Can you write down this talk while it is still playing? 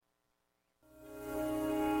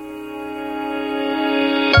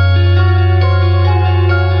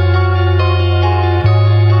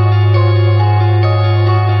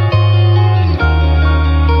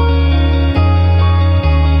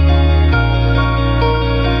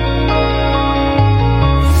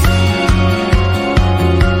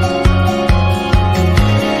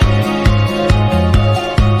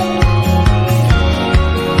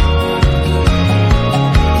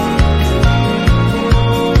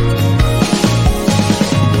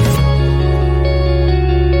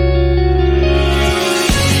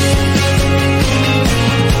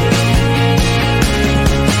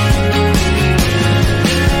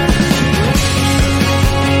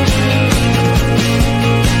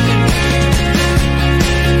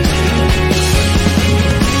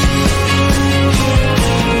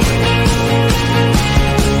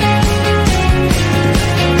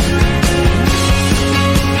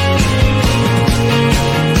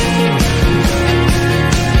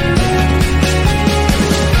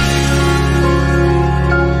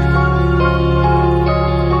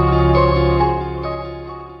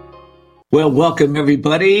Well, welcome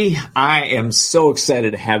everybody. I am so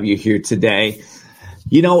excited to have you here today.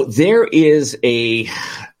 You know, there is a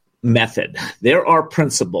method. There are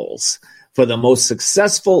principles for the most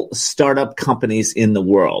successful startup companies in the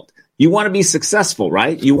world. You want to be successful,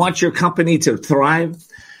 right? You want your company to thrive.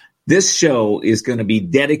 This show is going to be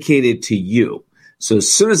dedicated to you. So as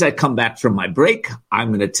soon as I come back from my break,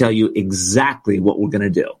 I'm going to tell you exactly what we're going to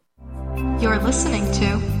do. You're listening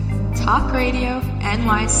to Talk Radio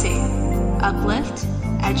NYC. Uplift,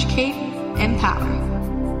 educate, empower.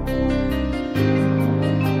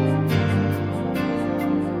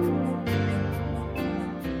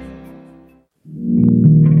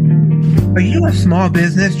 Are you a small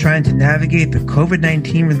business trying to navigate the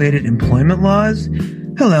COVID-19 related employment laws?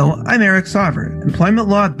 Hello, I'm Eric Sauver, employment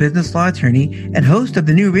law business law attorney and host of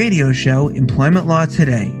the new radio show, Employment Law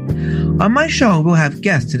Today. On my show, we'll have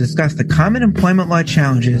guests to discuss the common employment law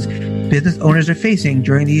challenges business owners are facing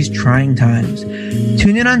during these trying times.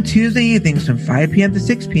 Tune in on Tuesday evenings from 5 p.m. to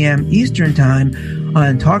 6 p.m. Eastern Time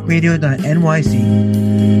on talkradio.nyc.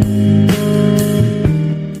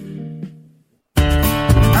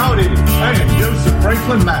 Howdy, I am Joseph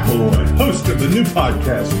Franklin McElroy, host of the new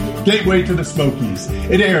podcast, Gateway to the Smokies.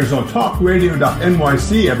 It airs on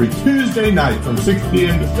talkradio.nyc every Tuesday night from 6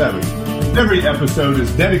 p.m. to 7. Every episode is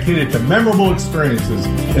dedicated to memorable experiences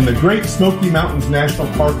in the Great Smoky Mountains National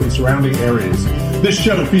Park and surrounding areas. This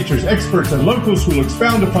show features experts and locals who will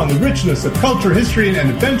expound upon the richness of culture, history, and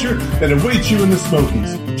adventure that awaits you in the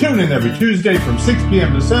Smokies. Tune in every Tuesday from 6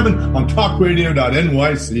 p.m. to 7 on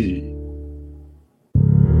talkradio.nyc.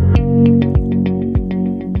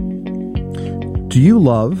 Do you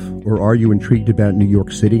love or are you intrigued about New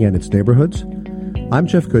York City and its neighborhoods? I'm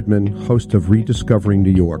Jeff Goodman, host of Rediscovering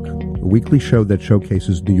New York, a weekly show that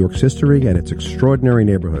showcases New York's history and its extraordinary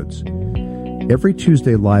neighborhoods. Every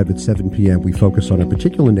Tuesday live at 7 p.m., we focus on a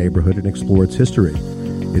particular neighborhood and explore its history,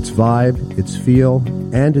 its vibe, its feel,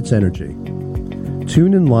 and its energy.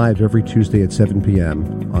 Tune in live every Tuesday at 7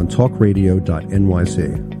 p.m. on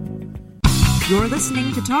talkradio.nyc. You're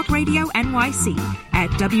listening to Talk Radio NYC at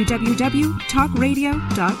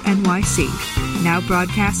www.talkradio.nyc. Now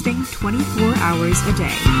broadcasting 24 hours a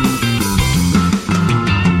day.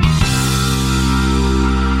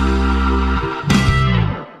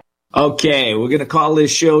 Okay, we're going to call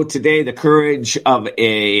this show today The Courage of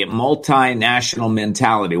a Multinational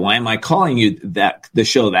Mentality. Why am I calling you the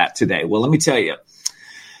show that today? Well, let me tell you.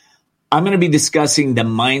 I'm going to be discussing the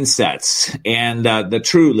mindsets and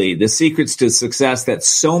the secrets to success that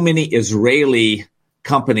so many Israeli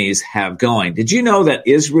companies have going. Did you know that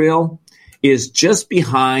Israel is just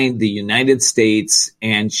behind the United States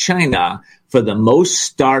and China for the most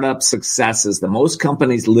startup successes, the most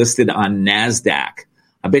companies listed on NASDAQ?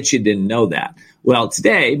 I bet you didn't know that. Well,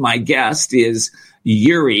 today my guest is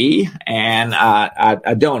Uri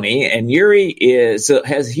Adoni, and Uri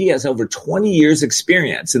has over 20 years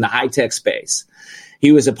experience in the high-tech space.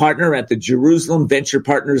 He was a partner at the Jerusalem Venture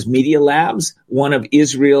Partners Media Labs, one of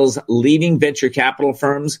Israel's leading venture capital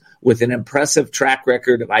firms with an impressive track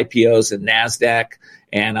record of IPOs in NASDAQ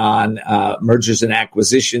and on mergers and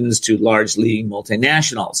acquisitions to large leading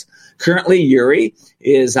multinationals. Currently, Uri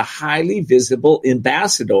is a highly visible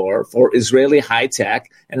ambassador for Israeli high tech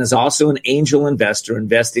and is also an angel investor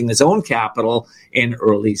investing his own capital in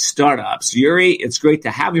early startups. Uri, it's great to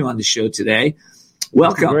have you on the show today.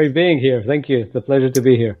 Welcome. It's great being here. Thank you. It's a pleasure to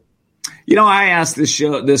be here. You know, I ask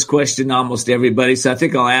this question to almost everybody, so I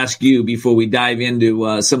think I'll ask you before we dive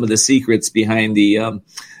into some of the secrets behind the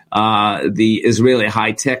Israeli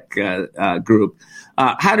high tech group.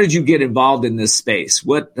 How did you get involved in this space?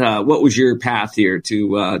 What was your path here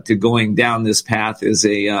to going down this path as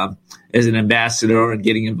an ambassador and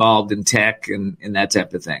getting involved in tech and that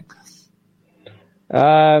type of thing?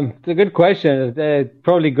 It's a good question. It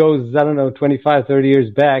probably goes, 25, 30 years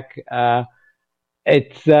back. I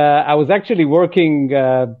was actually working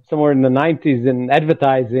somewhere in the 90s in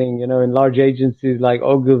advertising, in large agencies like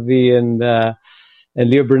Ogilvy and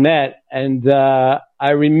Leo Burnett. And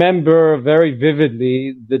I remember very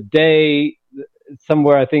vividly the day,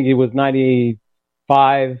 somewhere I think it was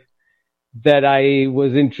 95, that I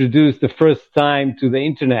was introduced the first time to the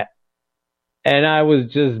internet. And I was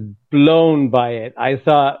just blown by it. I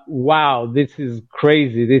thought, wow, this is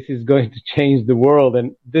crazy. This is going to change the world.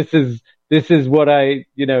 And this is what I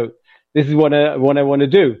want to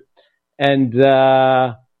do. And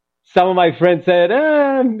some of my friends said,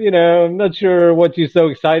 I'm not sure what you're so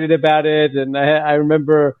excited about it. And I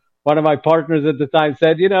remember one of my partners at the time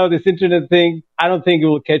said, this internet thing, I don't think it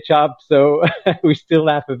will catch up. So we still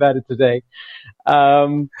laugh about it today.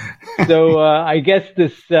 I guess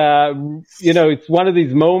this, it's one of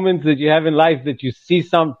these moments that you have in life that you see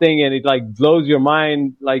something and it like blows your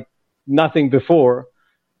mind like nothing before.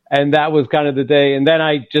 And that was kind of the day. And then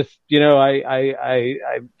I just,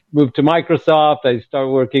 I moved to Microsoft. I started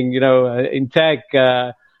working, in tech.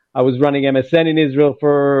 I was running MSN in Israel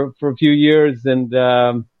for a few years and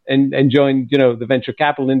joined, the venture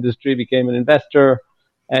capital industry, became an investor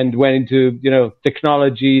and went into,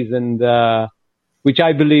 technologies and, which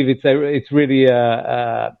I believe it's really,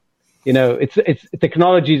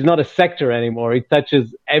 technology is not a sector anymore. It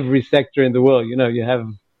touches every sector in the world. You have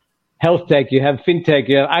health tech, you have fintech,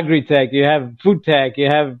 you have agri-tech, you have food tech, you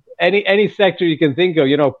have any sector you can think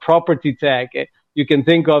of, property tech, you can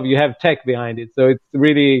think of, you have tech behind it. So it's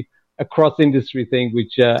really a cross-industry thing,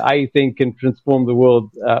 which I think can transform the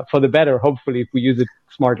world for the better, hopefully, if we use it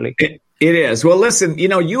smartly. It is. Well, listen,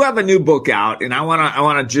 you have a new book out, and I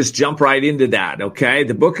want to just jump right into that, okay?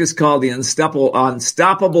 The book is called The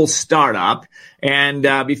Unstoppable Startup.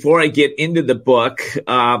 And before I get into the book,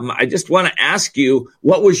 I just want to ask you,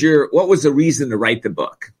 what was the reason to write the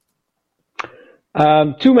book?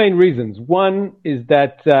 Two main reasons. One is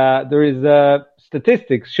that there is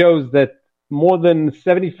statistics shows that more than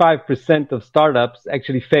 75% of startups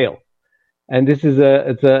actually fail. And this is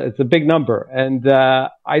it's a big number. And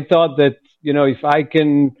I thought that, if I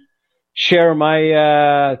can share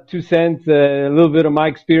my 2 cents, a little bit of my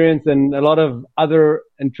experience and a lot of other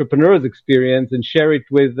entrepreneurs' experience and share it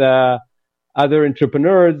with other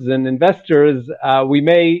entrepreneurs and investors, we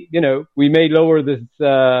may lower this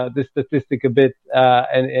statistic a bit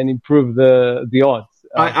and improve the odds.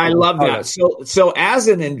 I love that. So as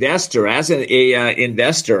an investor, let's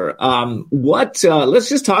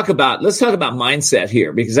talk about mindset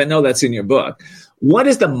here, because I know that's in your book. What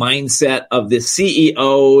is the mindset of the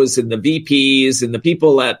CEOs and the VPs and the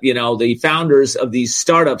people that, the founders of these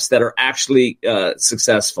startups that are actually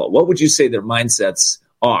successful? What would you say their mindsets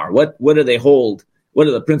are? What do they hold? What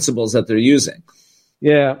are the principles that they're using?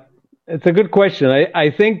 Yeah, it's a good question.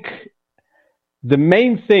 I think the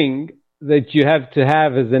main thing that you have to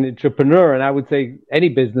have as an entrepreneur, and I would say any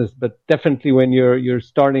business, but definitely when you're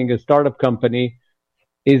starting a startup company,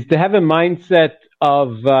 is to have a mindset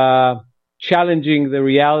of challenging the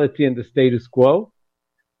reality and the status quo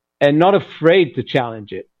and not afraid to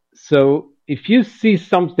challenge it. So if you see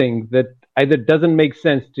something that either doesn't make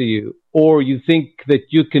sense to you or you think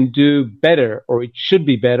that you can do better or it should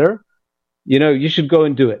be better, you should go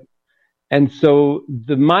and do it. And so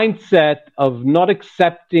the mindset of not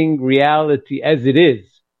accepting reality as it is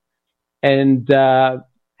and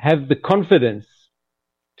have the confidence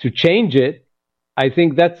to change it, I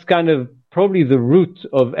think that's kind of probably the root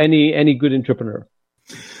of any good entrepreneur.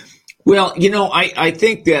 Well, I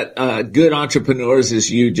think that good entrepreneurs, as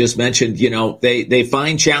you just mentioned, they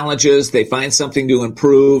find challenges, they find something to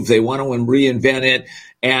improve, they want to reinvent it,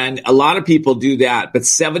 and a lot of people do that, but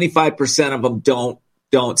 75% of them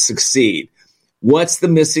don't succeed. What's the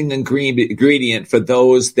missing ingredient for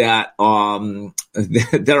those that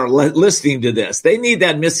that are listening to this? They need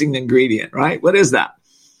that missing ingredient, right? What is that?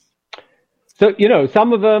 So,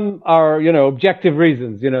 some of them are, objective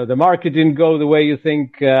reasons. The market didn't go the way you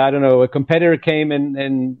think. A competitor came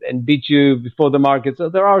and beat you before the market. So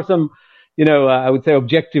there are some, I would say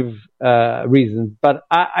objective reasons. But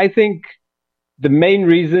I think the main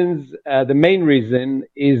reason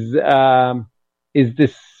is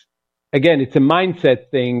this. Again, it's a mindset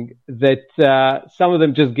thing that some of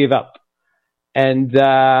them just give up. And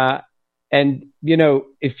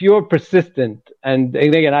if you're persistent, and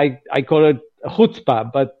again, I call it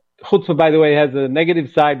chutzpah, but chutzpah, by the way, has a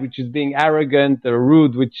negative side, which is being arrogant or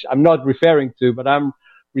rude, which I'm not referring to, but I'm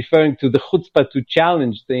referring to the chutzpah to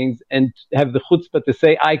challenge things and have the chutzpah to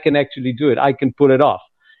say, I can actually do it. I can pull it off.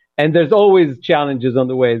 And there's always challenges on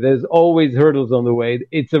the way. There's always hurdles on the way.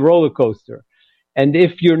 It's a roller coaster. And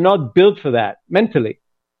if you're not built for that mentally,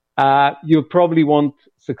 you probably won't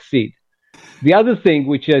succeed. The other thing,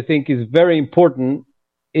 which I think is very important,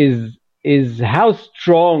 is how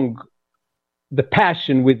strong the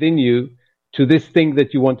passion within you to this thing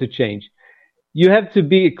that you want to change. You have to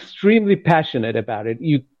be extremely passionate about it.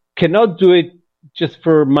 You cannot do it just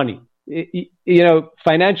for money.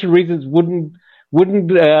 Financial reasons wouldn't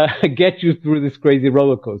get you through this crazy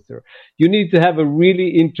roller coaster. You need to have a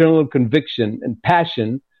really internal conviction and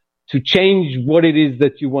passion to change what it is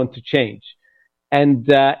that you want to change. And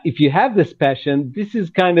if you have this passion, this is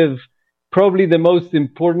kind of probably the most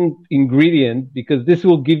important ingredient, because this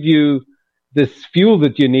will give you this fuel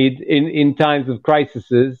that you need in times of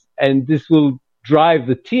crises and this will drive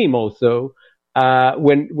the team also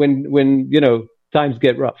when times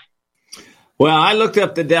get rough. Well, I looked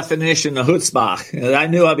up the definition of chutzpah. I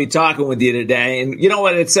knew I'd be talking with you today. And you know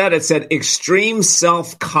what it said? It said extreme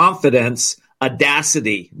self-confidence,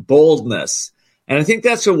 audacity, boldness. And I think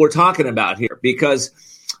that's what we're talking about here because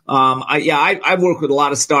I've worked with a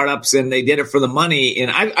lot of startups and they did it for the money.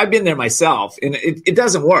 And I've been there myself and it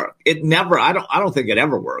doesn't work. It never, I don't think it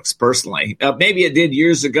ever works personally. Maybe it did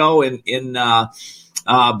years ago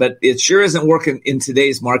but it sure isn't working in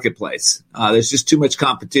today's marketplace. There's just too much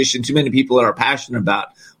competition, too many people that are passionate about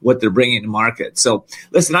what they're bringing to market. So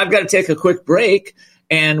listen, I've got to take a quick break.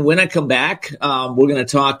 And when I come back, we're going to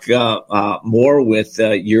talk more with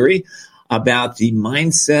Uri about the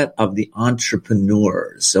mindset of the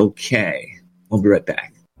entrepreneurs. Okay, we'll be right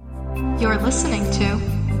back. You're listening to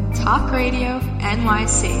Talk Radio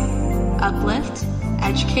NYC. Uplift,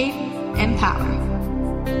 educate, empower.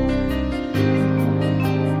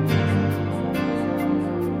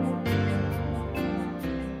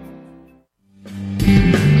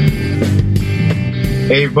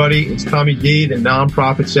 Hey everybody, it's Tommy D, the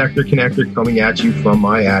Nonprofit Sector Connector, coming at you from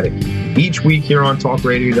my attic. Each week here on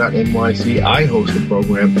talkradio.nyc, I host a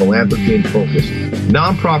program, Philanthropy in Focus.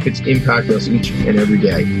 Nonprofits impact us each and every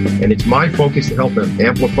day, and it's my focus to help them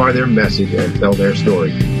amplify their message and tell their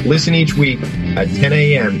story. Listen each week at 10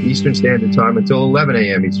 a.m. Eastern Standard Time until 11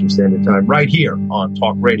 a.m. Eastern Standard Time, right here on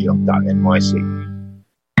talkradio.nyc.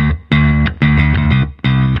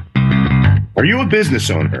 Are you a business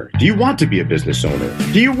owner? Do you want to be a business owner?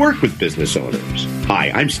 Do you work with business owners?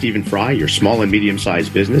 Hi, I'm Stephen Fry, your small and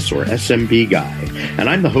medium-sized business or SMB guy, and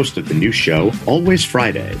I'm the host of the new show, Always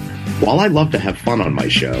Friday. While I love to have fun on my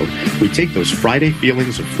show, we take those Friday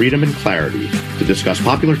feelings of freedom and clarity to discuss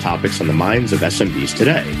popular topics on the minds of SMBs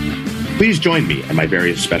today. Please join me and my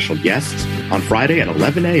various special guests on Friday at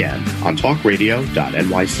 11 a.m. on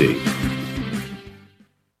talkradio.nyc.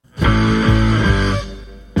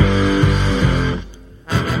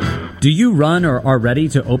 Do you run or are ready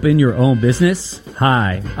to open your own business?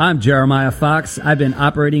 Hi, I'm Jeremiah Fox. I've been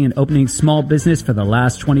operating and opening small business for the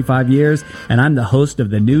last 25 years, and I'm the host of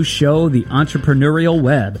the new show, The Entrepreneurial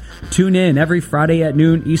Web. Tune in every Friday at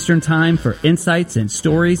noon Eastern Time for insights and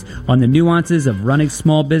stories on the nuances of running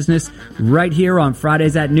small business right here on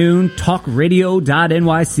Fridays at noon,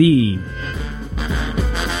 talkradio.nyc.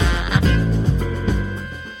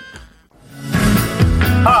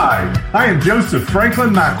 Hi, I am Joseph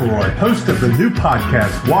Franklin McElroy, host of the new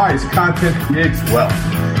podcast, Wise Content Creates Wealth.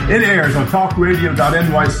 It airs on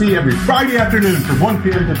talkradio.nyc every Friday afternoon from 1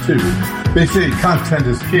 p.m. to 2. They say content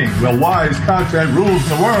is king. Well, wise content rules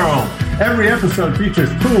the world. Every episode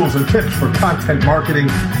features tools and tips for content marketing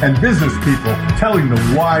and business people telling the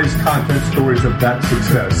wise content stories of that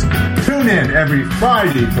success. Tune in every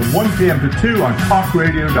Friday from 1 p.m. to 2 on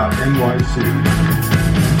talkradio.nyc.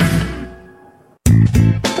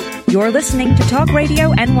 You're listening to Talk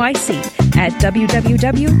Radio NYC at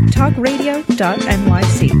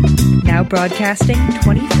www.talkradio.nyc. Now broadcasting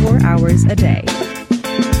 24 hours a day.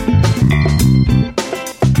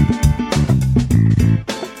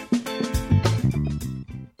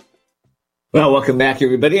 Well, welcome back,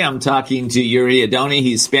 everybody. I'm talking to Uri Adoni.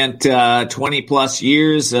 He's spent 20 plus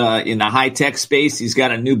years in the high-tech space. He's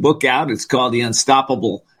got a new book out. It's called The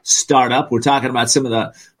Unstoppable Startup. We're talking about some of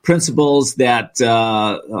the principles that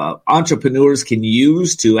entrepreneurs can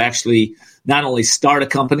use to actually not only start a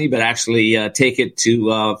company, but actually take it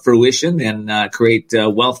to fruition and create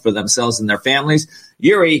wealth for themselves and their families.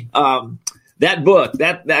 Uri, that book,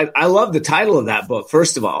 that I love the title of that book.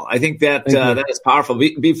 First of all, I think that that is powerful.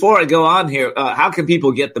 Before I go on here, how can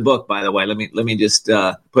people get the book? By the way, let me just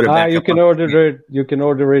put it back. You can order it. You can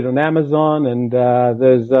order it on Amazon, and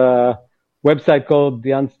there's a website called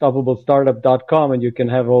theunstoppablestartup.com, and you can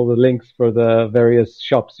have all the links for the various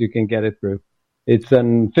shops you can get it through. It's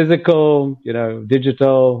in physical,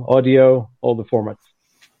 digital, audio, all the formats.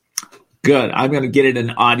 Good. I'm going to get it in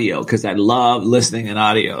audio because I love listening in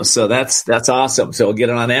audio. So that's awesome. So we'll get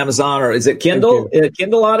it on Amazon, or is it Kindle?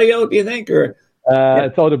 Kindle audio, do you think? Or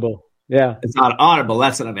It's Audible. Yeah. It's not Audible.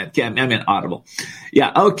 That's what I meant. I meant Audible.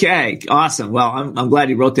 Yeah. Okay. Awesome. Well, I'm glad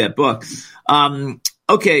you wrote that book.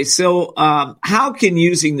 Okay, so how can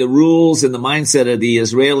using the rules and the mindset of the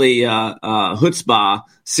Israeli chutzpah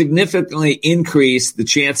significantly increase the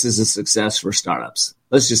chances of success for startups?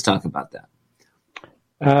 Let's just talk about that.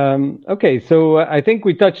 Okay, so I think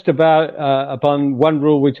we touched upon one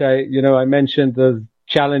rule, which I mentioned, the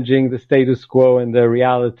challenging the status quo and the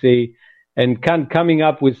reality, and coming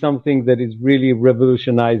up with something that is really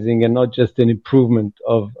revolutionizing and not just an improvement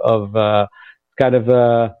of kind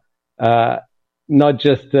of not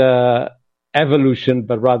just evolution,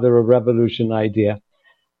 but rather a revolution idea.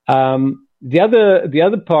 The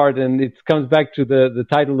other part, and it comes back to the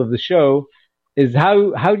title of the show, is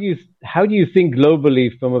how do you think globally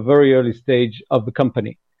from a very early stage of the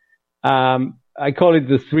company? I call it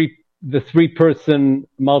the three-person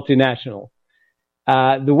multinational.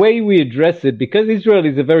 The way we address it, because Israel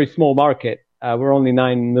is a very small market, we're only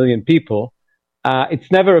 9 million people. It's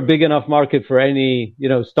never a big enough market for any,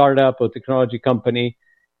 startup or technology company.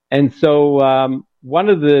 And so, one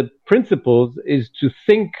of the principles is to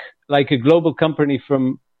think like a global company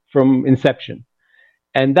from inception.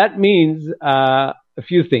 And that means, a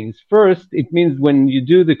few things. First, it means when you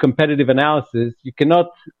do the competitive analysis, you cannot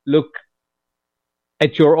look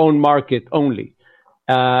at your own market only.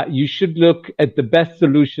 You should look at the best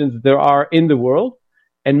solutions there are in the world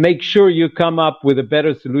and make sure you come up with a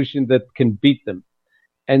better solution that can beat them.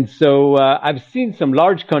 And so I've seen some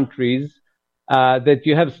large countries that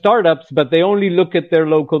you have startups, but they only look at their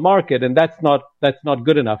local market, and that's not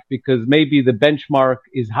good enough, because maybe the benchmark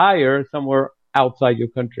is higher somewhere outside your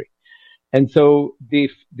country. And so the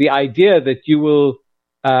idea that you will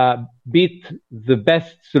beat the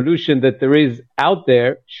best solution that there is out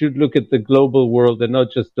there should look at the global world and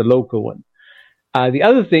not just the local one. The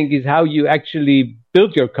other thing is how you actually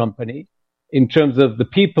build your company in terms of the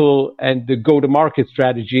people and the go-to-market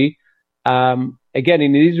strategy. Again,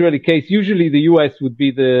 in the Israeli case, usually the US would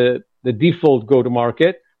be the default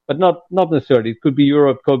go-to-market, but not necessarily. It could be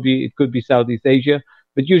Europe, it could be Southeast Asia,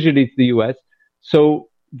 but usually it's the US. So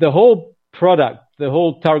the whole product, the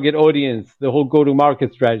whole target audience, the whole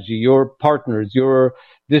go-to-market strategy, your partners, your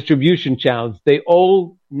distribution channels, they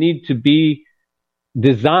all need to be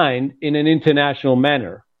designed in an international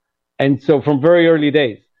manner. And so from very early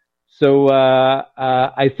days. So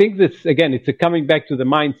I think this, again, it's coming back to the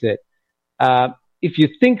mindset. If you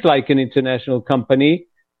think like an international company,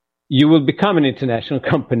 you will become an international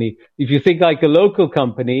company. If you think like a local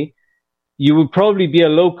company, you will probably be a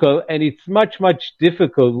local, and it's much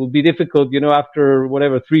difficult. It will be difficult, after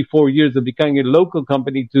 3-4 years of becoming a local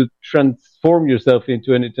company to transform yourself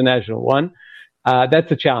into an international one.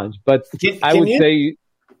 That's a challenge. But I would say...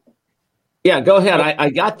 Yeah, go ahead. I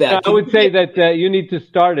got that. I would say that you need to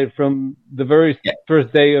start it from the very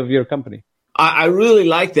first day of your company. I really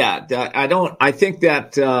like that. I think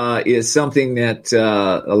that is something that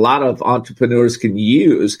a lot of entrepreneurs can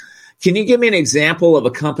use. Can you give me an example of a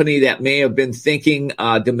company that may have been thinking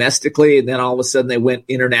domestically, and then all of a sudden they went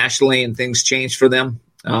internationally and things changed for them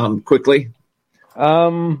quickly?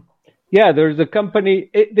 Yeah, there's a company.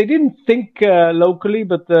 They didn't think locally,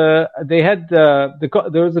 but they had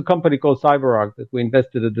there was a company called CyberArk that we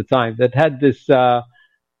invested at the time that had this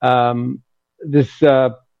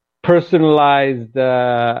personalized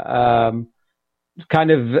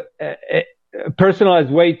kind of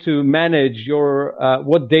personalized way to manage your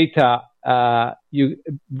what data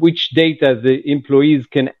which data the employees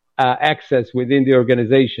can access within the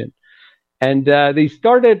organization. And they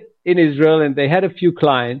started in Israel, and they had a few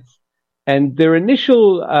clients. And their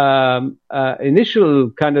initial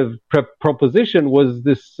kind of proposition was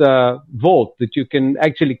this vault that you can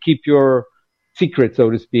actually keep your secret,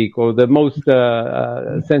 so to speak, or the most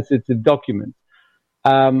sensitive documents.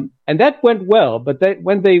 And that went well, but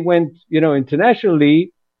when they went,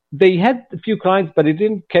 internationally, they had a few clients, but it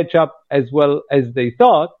didn't catch up as well as they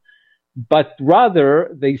thought. But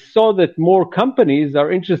rather, they saw that more companies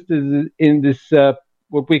are interested in this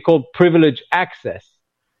what we call privileged access.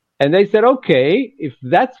 And they said, okay, if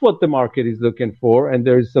that's what the market is looking for, and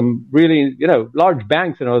there's some really, large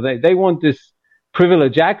banks and all that, they want this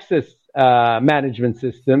privileged access management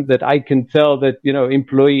system that I can tell that,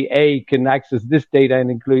 employee A can access this data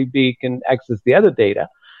and employee B can access the other data.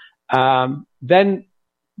 Then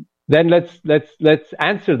let's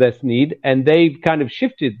answer this need. And they've kind of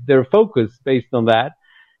shifted their focus based on that.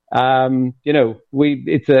 We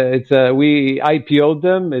IPO'd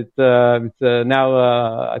them. It's now,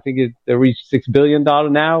 I think they reached $6 billion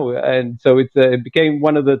now. And so it became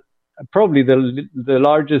one of probably the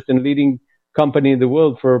largest and leading company in the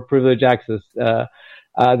world for privileged access.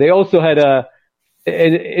 They also had an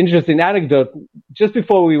interesting anecdote. Just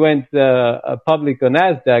before we went public on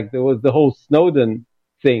NASDAQ, there was the whole Snowden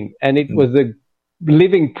thing. And it was a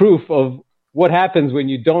living proof of what happens when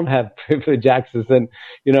you don't have privileged access, and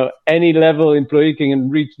any level employee can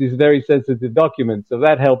reach these very sensitive documents. So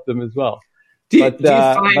that helped them as well. But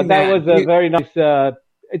that was a very nice.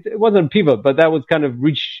 It wasn't a pivot, but that was kind of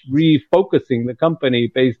refocusing the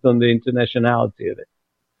company based on the internationality of it.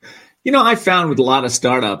 I found with a lot of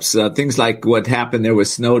startups, things like what happened there with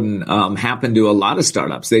Snowden happened to a lot of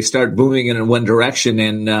startups. They start booming in one direction,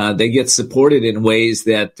 and they get supported in ways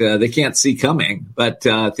that they can't see coming. But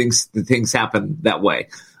things happen that way,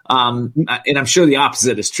 and I'm sure the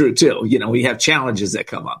opposite is true too. We have challenges that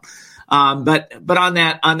come up. But on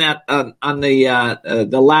the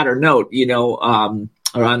latter note,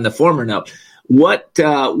 or on the former note. What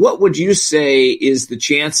would you say is the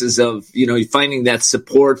chances of, finding that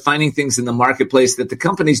support, finding things in the marketplace that the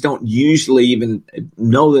companies don't usually even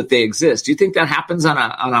know that they exist? Do you think that happens on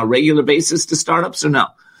a regular basis to startups or no?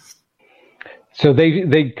 So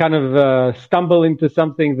they kind of stumble into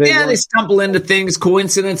something. They stumble into things.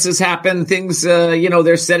 Coincidences happen. Things,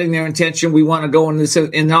 they're setting their intention. We want to go in this,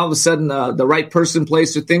 and all of a sudden the right person,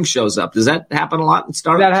 place, or thing shows up. Does that happen a lot in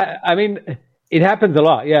startups? It happens a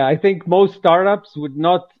lot. Yeah, I think most startups would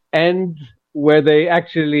not end where they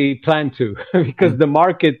actually plan to because the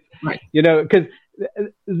market, right. Because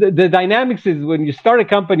the dynamics is when you start a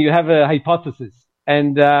company, you have a hypothesis.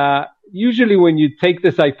 And usually when you take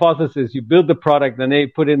this hypothesis, you build the product and they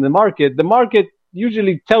put it in the market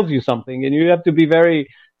usually tells you something, and you have to be very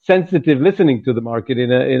sensitive listening to the market in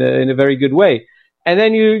a very good way. And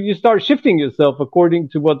then you start shifting yourself according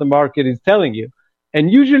to what the market is telling you. And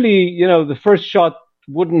usually, the first shot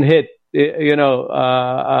wouldn't hit,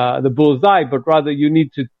 the bullseye, but rather you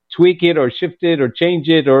need to tweak it or shift it or change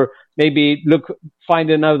it, or maybe find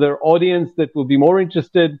another audience that will be more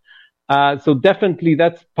interested. So definitely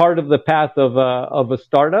that's part of the path of a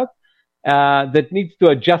startup, that needs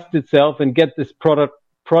to adjust itself and get this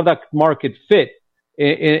product market fit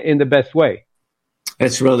in the best way.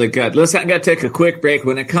 That's really good. Listen, I got to take a quick break.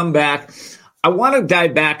 When I come back, I want to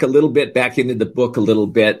dive back into the book a little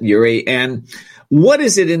bit, Uri. And what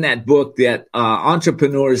is it in that book that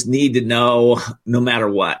entrepreneurs need to know no matter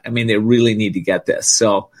what? I mean, they really need to get this.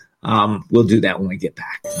 So we'll do that when we get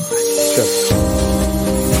back. Sure.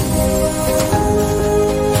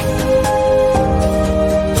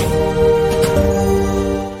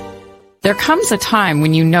 There comes a time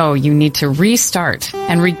when you know you need to restart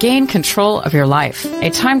and regain control of your life.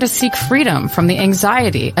 A time to seek freedom from the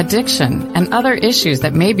anxiety, addiction, and other issues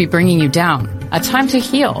that may be bringing you down. A time to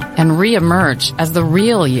heal and re-emerge as the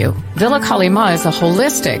real you. Villa Kalima is a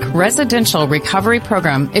holistic residential recovery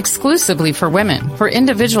program exclusively for women for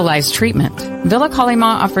individualized treatment. Villa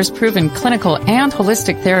Kalima offers proven clinical and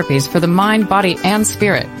holistic therapies for the mind, body, and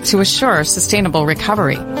spirit to assure sustainable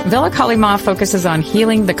recovery. Villa Kalima focuses on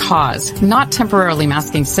healing the cause, not temporarily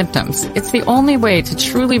masking symptoms. It's the only way to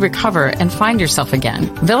truly recover and find yourself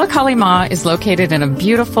again. Villa Kalima is located in a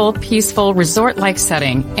beautiful, peaceful, resort-like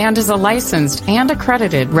setting and is a licensed and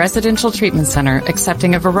accredited residential treatment center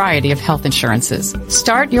accepting a variety of health insurances.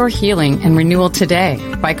 Start your healing and renewal today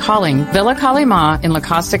by calling Villa Kalima in La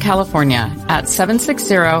Costa, California at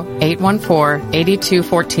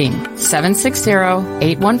 760-814-8214.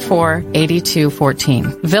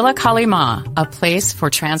 760-814-8214. Villa Kalima, a place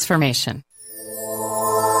for transformation.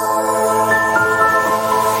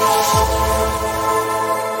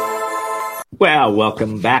 Well,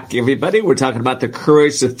 welcome back, everybody. We're talking about the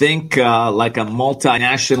courage to think like a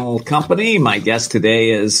multinational company. My guest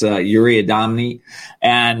today is Uri Adoni,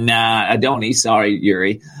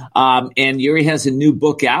 Uri. And Uri has a new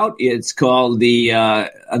book out. It's called The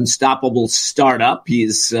Unstoppable Startup.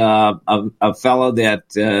 He's a fellow that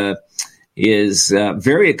is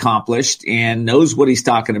very accomplished and knows what he's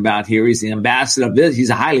talking about here. He's the ambassador.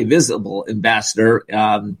 He's a highly visible ambassador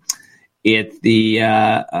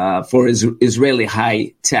for Israeli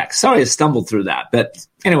high tech. Sorry I stumbled through that, but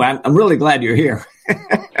anyway, I'm really glad you're here.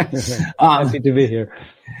 Happy to be here.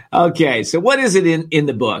 Okay, so what is it in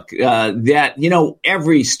the book that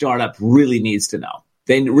every startup really needs to know?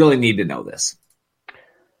 They really need to know this.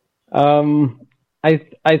 I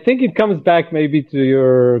think it comes back maybe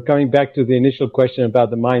to coming back to the initial question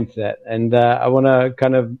about the mindset, and I want to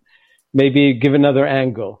kind of maybe give another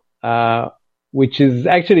angle. Which is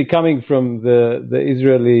actually coming from the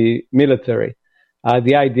Israeli military,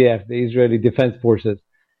 the IDF, the Israeli Defense Forces.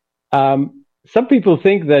 Some people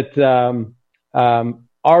think that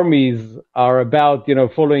armies are about,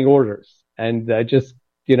 following orders and just,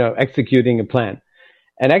 executing a plan.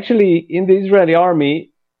 And actually, in the Israeli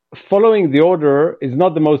army, following the order is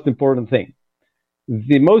not the most important thing.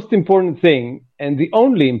 The most important thing, and the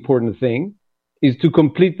only important thing, is to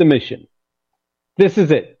complete the mission. This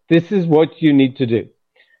is it. This is what you need to do.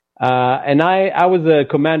 And I was a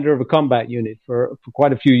commander of a combat unit for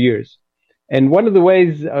quite a few years. And one of the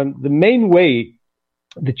ways, the main way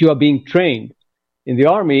that you are being trained in the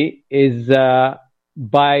army is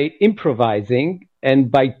by improvising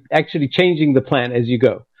and by actually changing the plan as you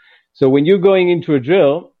go. So when you're going into a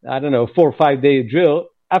drill, 4 or 5 day drill,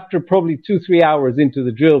 after probably 2-3 hours into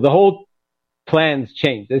the drill, the whole plans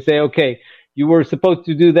change. They say, okay, you were supposed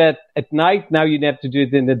to do that at night. Now you have to do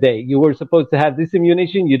it in the day. You were supposed to have this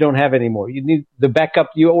ammunition. You don't have anymore. You need the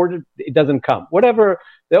backup you ordered. It doesn't come. Whatever.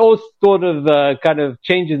 There are all sort of kind of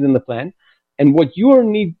changes in the plan. And what you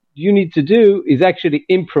need to do is actually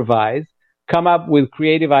improvise, come up with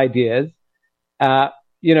creative ideas,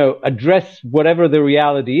 address whatever the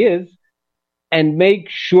reality is, and make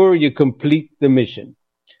sure you complete the mission.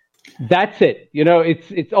 That's it.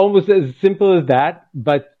 It's almost as simple as that.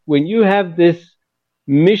 But when you have this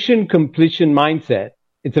mission completion mindset,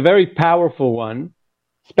 it's a very powerful one,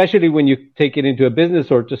 especially when you take it into a business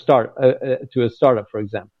or to a startup, for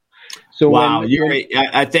example. So wow,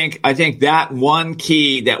 I think that one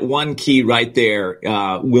key right there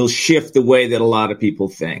will shift the way that a lot of people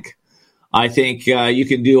think. I think you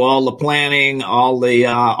can do all the planning,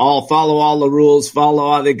 follow all the rules, follow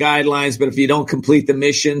all the guidelines, but if you don't complete the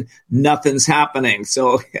mission, nothing's happening.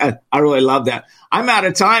 So I really love that. I'm out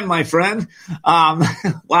of time, my friend.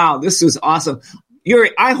 Wow, this was awesome.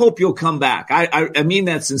 Uri, I hope you'll come back. I mean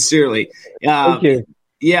that sincerely. Thank you.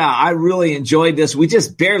 Yeah, I really enjoyed this. We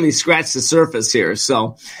just barely scratched the surface here.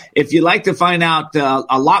 So if you'd like to find out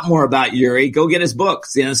a lot more about Uri, go get his book,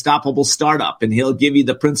 The Unstoppable Startup, and he'll give you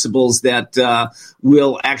the principles that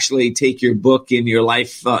will actually take your book in your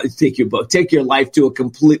life, take your life to a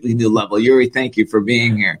completely new level. Uri, thank you for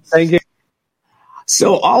being here. Thank you.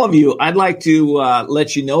 So all of you, I'd like to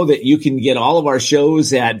let you know that you can get all of our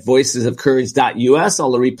shows at voicesofcourage.us.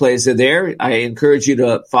 All the replays are there. I encourage you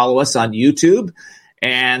to follow us on YouTube,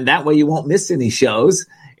 and that way you won't miss any shows.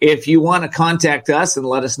 If you want to contact us and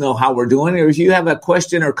let us know how we're doing, or if you have a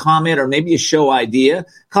question or comment or maybe a show idea,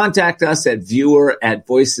 contact us at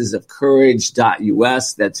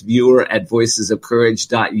viewer@voicesofcourage.us. That's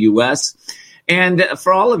viewer@voicesofcourage.us. And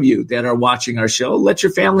for all of you that are watching our show, let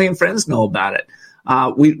your family and friends know about it.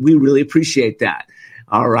 We really appreciate that.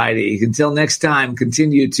 All righty. Until next time,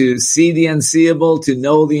 continue to see the unseeable, to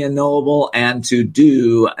know the unknowable, and to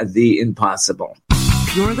do the impossible.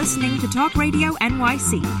 You're listening to Talk Radio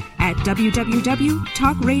NYC at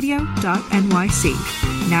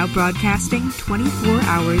www.talkradio.nyc. Now broadcasting 24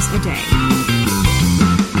 hours a day.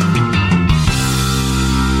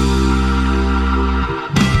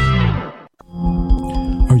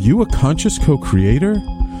 Are you a conscious co-creator?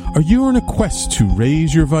 Are you on a quest to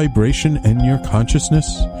raise your vibration and your consciousness?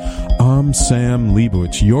 I'm Sam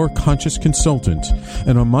Leibowitz, your conscious consultant,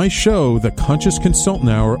 and on my show, The Conscious Consultant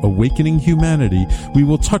Hour, Awakening Humanity, we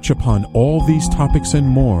will touch upon all these topics and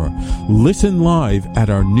more. Listen live at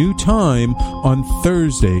our new time on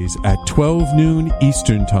Thursdays at 12 noon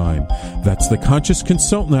Eastern Time. That's The Conscious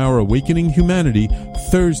Consultant Hour, Awakening Humanity,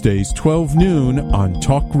 Thursdays 12 noon on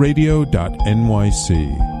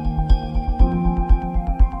talkradio.nyc.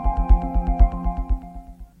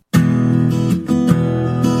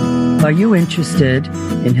 Are you interested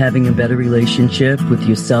in having a better relationship with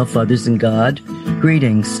yourself, others, and God?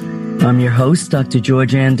 Greetings. I'm your host, Dr.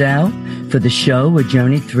 George Andow, for the show A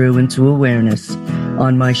Journey Through into Awareness.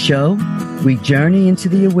 On my show, we journey into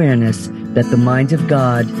the awareness that the mind of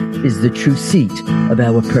God is the true seat of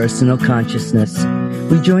our personal consciousness.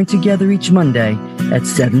 We join together each Monday at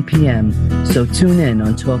 7 p.m., so tune in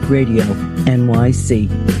on Talk Radio NYC.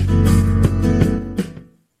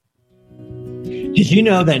 Did you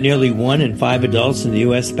know that nearly 1 in 5 adults in the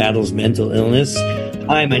U.S. battles mental illness?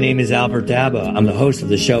 Hi, my name is Albert Daba. I'm the host of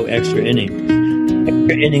the show Extra Innings.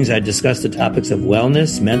 Extra Innings, I discuss the topics of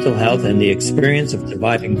wellness, mental health, and the experience of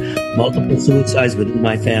surviving multiple suicides within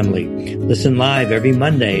my family. Listen live every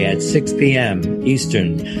Monday at 6 p.m.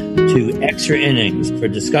 Eastern to Extra Innings for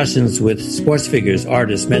discussions with sports figures,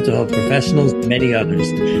 artists, mental health professionals, and many others.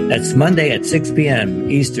 That's Monday at 6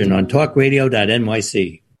 p.m. Eastern on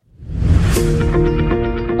talkradio.nyc.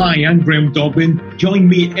 Hi, I'm Graham Dobbin. Join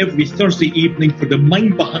me every Thursday evening for the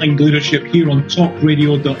Mind Behind Leadership here on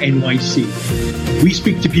talkradio.nyc. We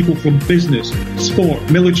speak to people from business, sport,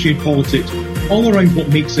 military and politics, all around what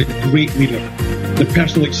makes a great leader. The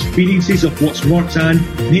personal experiences of what's worked and,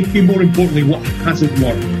 maybe more importantly, what hasn't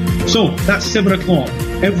worked. So, that's 7 o'clock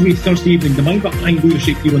every Thursday evening, the Mind Behind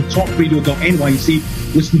Leadership here on talkradio.nyc.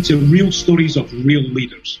 Listen to real stories of real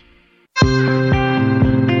leaders.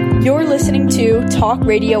 You're listening to Talk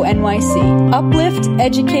Radio NYC. Uplift,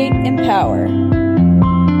 educate, empower.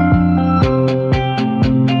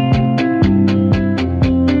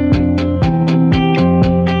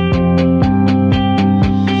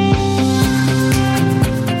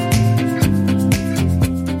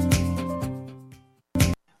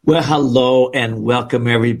 Well, hello and welcome,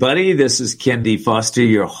 everybody. This is Ken D. Foster,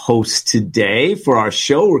 your host today for our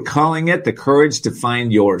show. We're calling it The Courage to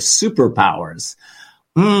Find Your Superpowers.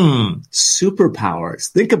 Superpowers.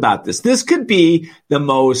 Think about this. This could be the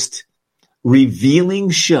most revealing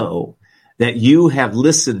show that you have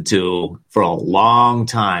listened to for a long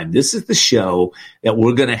time. This is the show that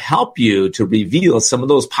we're going to help you to reveal some of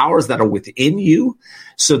those powers that are within you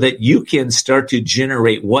so that you can start to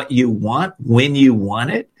generate what you want when you want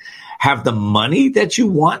it, have the money that you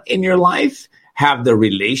want in your life, have the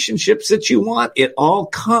relationships that you want. It all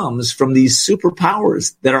comes from these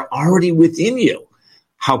superpowers that are already within you.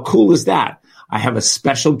 How cool is that? I have a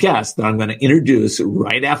special guest that I'm going to introduce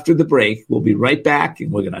right after the break. We'll be right back, and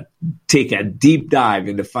we're going to take a deep dive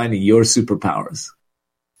into finding your superpowers.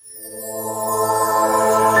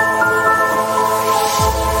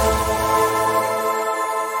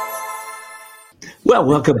 Well,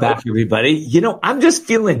 welcome back, everybody. You know, I'm just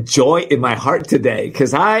feeling joy in my heart today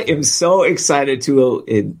because I am so excited to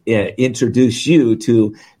introduce you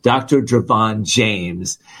to Dr. Dravon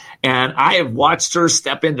James. And I have watched her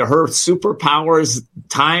step into her superpowers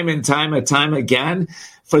time and time again.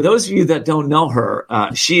 For those of you that don't know her,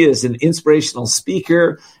 she is an inspirational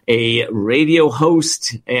speaker, a radio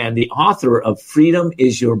host, and the author of Freedom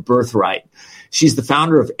is Your Birthright. She's the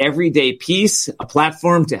founder of Everyday Peace, a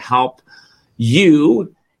platform to help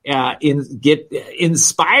you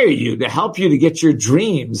inspire you, to help you to get your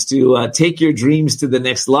dreams, to take your dreams to the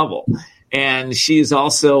next level. And she is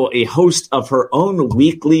also a host of her own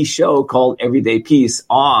weekly show called Everyday Peace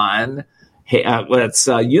on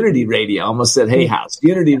Unity Radio. I almost said Hay House,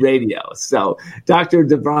 Unity Radio. So Dr.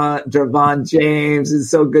 Dravon James, it's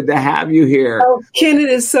so good to have you here. Oh, Ken, it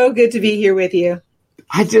is so good to be here with you.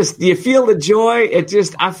 You feel the joy?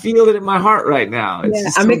 I feel it in my heart right now.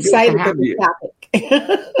 I'm excited for this topic.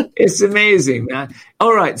 It's amazing, man.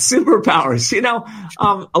 All right, superpowers. You know,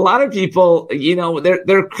 a lot of people, you know,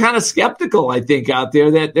 they're kind of skeptical, I think, out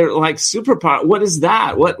there that they're like, superpower. What is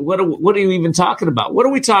that? What are you even talking about? What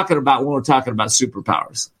are we talking about when we're talking about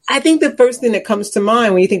superpowers? I think the first thing that comes to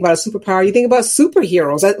mind when you think about a superpower, you think about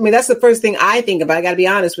superheroes. I mean, that's the first thing I think about. I got to be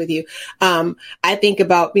honest with you. I think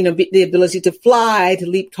about, you know, the ability to fly, to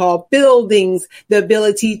leap tall buildings, the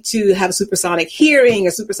ability to have supersonic hearing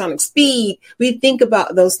or supersonic speed. We think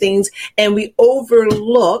about those things and we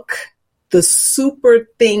overlook the super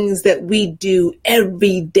things that we do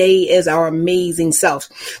every day as our amazing self.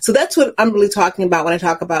 So that's what I'm really talking about when I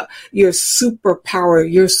talk about your superpower,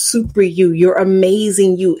 your super you, your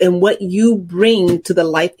amazing you, and what you bring to the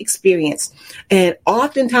life experience. And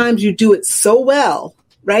oftentimes you do it so well,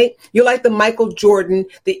 right? You're like the Michael Jordan,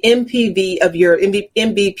 the MVP of your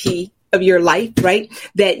life,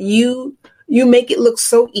 right? That you make it look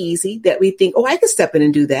so easy that we think, oh, I can step in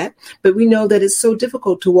and do that. But we know that it's so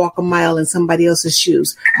difficult to walk a mile in somebody else's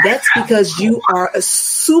shoes. That's because you are a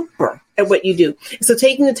super at what you do. So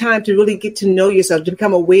taking the time to really get to know yourself, to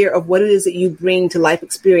become aware of what it is that you bring to life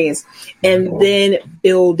experience, and then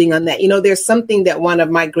building on that. You know, there's something that one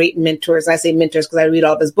of my great mentors, I say mentors because I read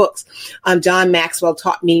all of his books, John Maxwell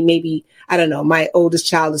taught me maybe, I don't know, my oldest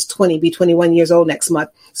child is 21 years old next month.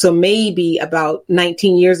 So maybe about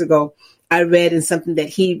 19 years ago, I read in something that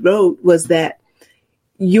he wrote was that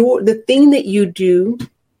the thing that you do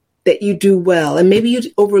well, and maybe you're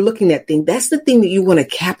overlooking that thing, that's the thing that you want to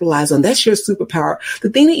capitalize on. That's your superpower. The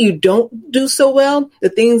thing that you don't do so well, the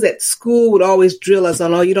things that school would always drill us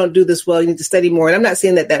on, oh, you don't do this well, you need to study more. And I'm not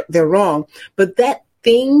saying that they're wrong, but that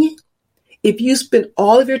thing, if you spend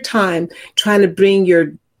all of your time trying to bring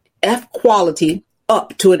your F quality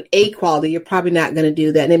up to an A quality, you're probably not going to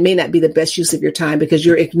do that. And it may not be the best use of your time because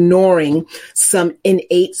you're ignoring some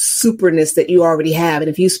innate superness that you already have. And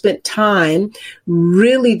if you spent time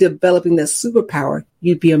really developing that superpower,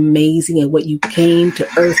 you'd be amazing at what you came to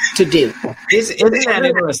Earth to do. Isn't that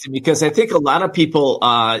interesting? Because I think a lot of people,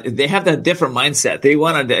 they have that different mindset. They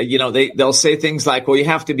want to, you know, they'll say things like, well, you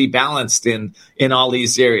have to be balanced in all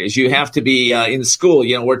these areas. You have to be in school.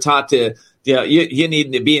 You know, we're taught to, you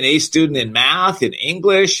need to be an A student in math, in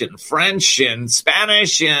English, and French, and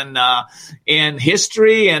Spanish, and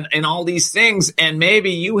history, and all these things. And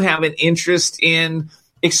maybe you have an interest in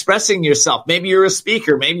expressing yourself. Maybe you're a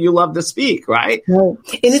speaker. Maybe you love to speak, right? Right.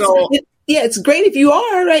 And it's great if you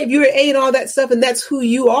are, right? If you're an A and all that stuff, and that's who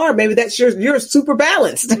you are. Maybe that's you're super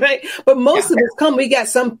balanced, right? But most of us we got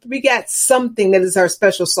something that is our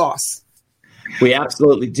special sauce. We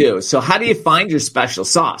absolutely do. So how do you find your special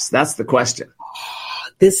sauce? That's the question.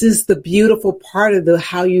 This is the beautiful part of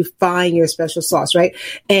how you find your special sauce, right?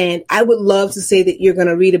 And I would love to say that you're going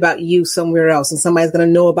to read about you somewhere else and somebody's going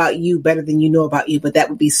to know about you better than you know about you, but that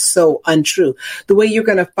would be so untrue. The way you're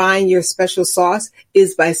going to find your special sauce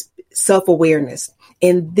is by self-awareness.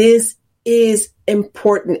 And this is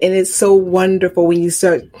important, and it's so wonderful when you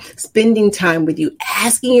start spending time with you,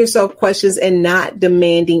 asking yourself questions and not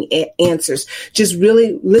demanding answers. Just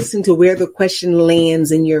really listen to where the question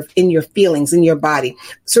lands in your feelings, in your body.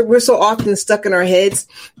 So we're so often stuck in our heads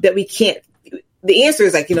that we can't. The answer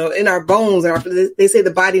is in our bones, they say the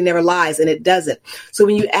body never lies, and it doesn't. So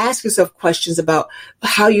when you ask yourself questions about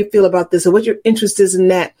how you feel about this or what your interest is in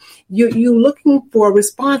that, you're looking for a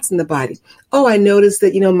response in the body. Oh, I noticed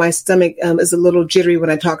that, my stomach is a little jittery when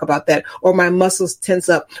I talk about that, or my muscles tense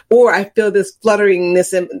up, or I feel this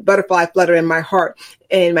flutteringness and butterfly flutter in my heart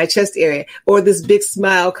and my chest area, or this big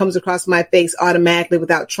smile comes across my face automatically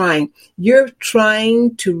without trying. You're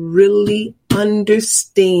trying to really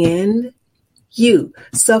understand you,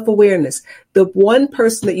 self-awareness. The one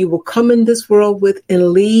person that you will come in this world with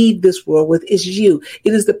and leave this world with is you.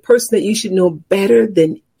 It is the person that you should know better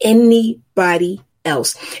than anybody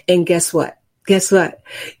else. And guess what?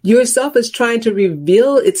 Yourself is trying to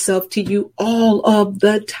reveal itself to you all of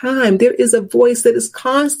the time. There is a voice that is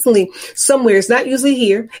constantly somewhere. It's not usually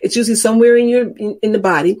here. It's usually somewhere in the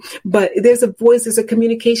body, but there's a voice, there's a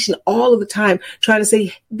communication all of the time trying to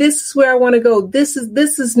say, this is where I want to go. This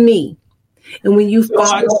is me. And when you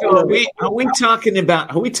are we talking about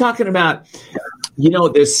the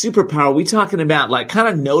superpower? Are we talking about like kind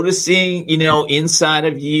of noticing, inside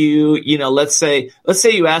of you, let's say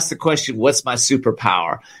you ask the question, what's my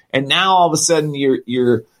superpower? And now all of a sudden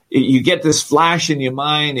you get this flash in your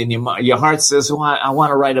mind and your heart says, oh, I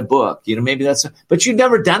want to write a book. Maybe but you've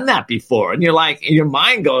never done that before. And you're like, your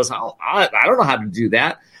mind goes, oh, I don't know how to do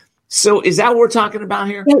that. So is that what we're talking about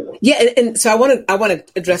here? Yeah. And so I want to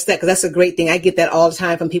address that because that's a great thing. I get that all the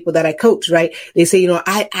time from people that I coach, right? They say,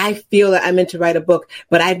 I feel that I'm meant to write a book,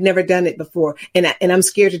 but I've never done it before. And I'm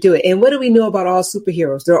scared to do it. And what do we know about all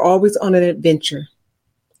superheroes? They're always on an adventure.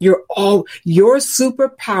 Your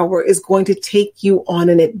superpower is going to take you on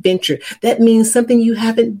an adventure. That means something you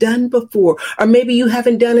haven't done before, or maybe you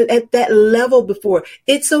haven't done it at that level before.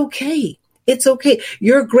 It's okay. It's okay.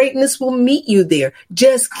 Your greatness will meet you there.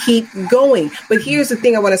 Just keep going. But here's the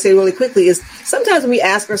thing I want to say really quickly is sometimes when we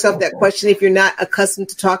ask ourselves that question, if you're not accustomed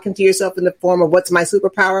to talking to yourself in the form of what's my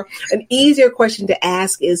superpower, an easier question to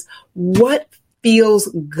ask is what feels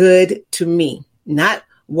good to me? Not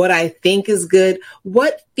what I think is good.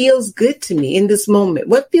 What feels good to me in this moment?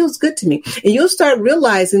 What feels good to me? And you'll start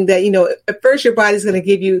realizing that, at first your body's going to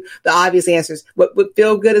give you the obvious answers. What would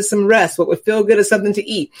feel good is some rest. What would feel good is something to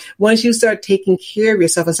eat. Once you start taking care of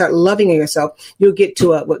yourself and start loving yourself, you'll get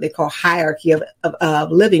to what they call hierarchy of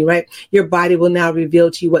living, right? Your body will now reveal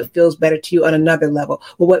to you what feels better to you on another level.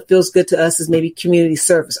 Well, what feels good to us is maybe community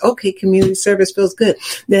service. Okay, community service feels good.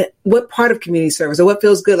 Then what part of community service or what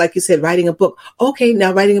feels good? Like you said, writing a book. Okay,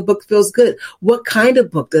 now writing a book feels good. What kind of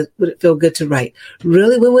book would it feel good to write?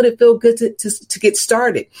 Really? When would it feel good to get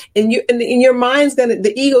started? And your mind's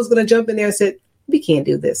the ego's gonna jump in there and say, we can't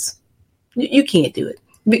do this. You can't do it.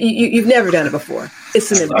 You've never done it before.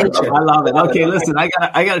 It's an adventure. I love it. Okay, listen, I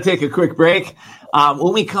gotta take a quick break.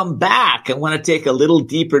 When we come back, I want to take a little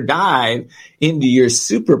deeper dive into your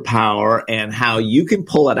superpower and how you can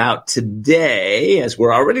pull it out today, as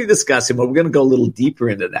we're already discussing, but we're going to go a little deeper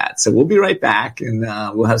into that. So we'll be right back and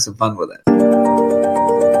we'll have some fun with it.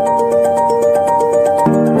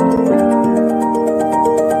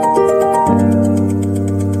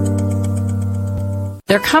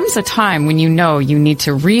 There comes a time when you know you need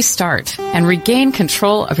to restart and regain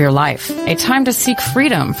control of your life. A time to seek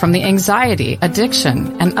freedom from the anxiety,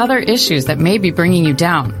 addiction, and other issues that may be bringing you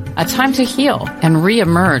down. A time to heal and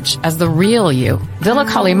re-emerge as the real you. Villa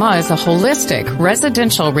Kalima is a holistic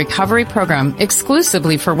residential recovery program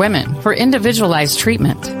exclusively for women for individualized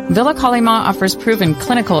treatment. Villa Kalima offers proven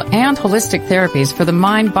clinical and holistic therapies for the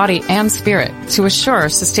mind, body, and spirit to assure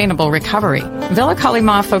sustainable recovery. Villa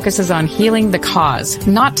Kalima focuses on healing the cause,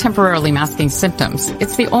 not temporarily masking symptoms.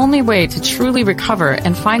 It's the only way to truly recover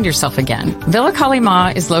and find yourself again. Villa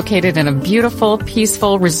Kalima is located in a beautiful,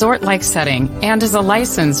 peaceful, resort-like setting and is a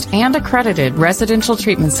licensed and accredited residential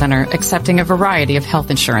treatment center accepting a variety of health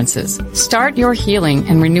insurances. Start your healing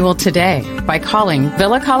and renewal today by calling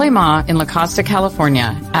Villa Kalima in La Costa,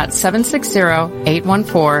 California at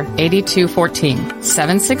 760-814-8214.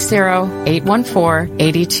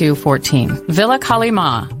 760-814-8214. Villa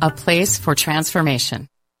Kalima, a place for transformation.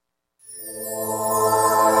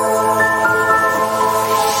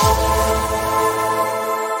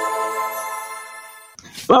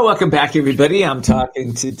 Well, welcome back, everybody. I'm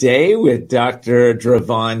talking today with Dr.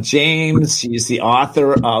 Dravon James. She's the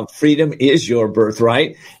author of Freedom is Your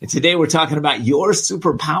Birthright. And today we're talking about your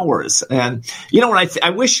superpowers. And, you know,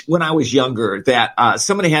 I wish when I was younger that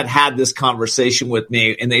somebody had this conversation with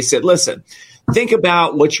me and they said, listen, think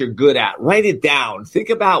about what you're good at. Write it down. Think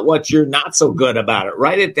about what you're not so good about it.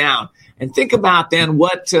 Write it down. And think about then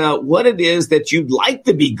what it is that you'd like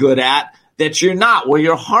to be good at that you're not, where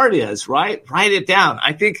your heart is, right? Write it down.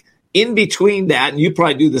 I think in between that, and you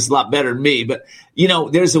probably do this a lot better than me, but, you know,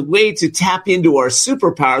 there's a way to tap into our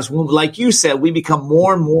superpowers. When, like you said, we become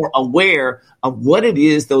more and more aware of what it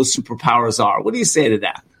is those superpowers are. What do you say to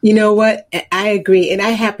that? You know what? I agree. And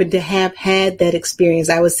I happen to have had that experience.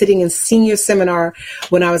 I was sitting in senior seminar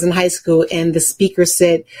when I was in high school, and the speaker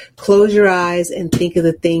said, close your eyes and think of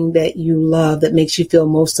the thing that you love that makes you feel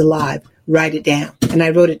most alive. Write it down. And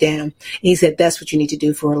I wrote it down. And he said, that's what you need to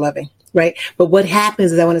do for a living. Right. But what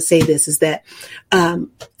happens is, I want to say this, is that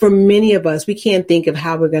for many of us, we can't think of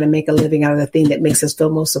how we're going to make a living out of the thing that makes us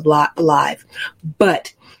feel most alive.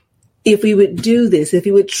 But if we would do this, if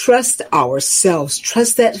we would trust ourselves,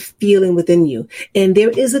 trust that feeling within you. And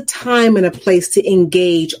there is a time and a place to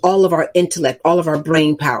engage all of our intellect, all of our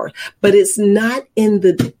brain power. But it's not in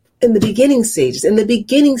the beginning stages. In the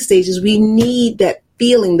beginning stages, we need that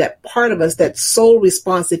feeling, that part of us, that soul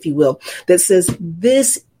response, if you will, that says,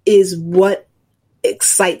 this is what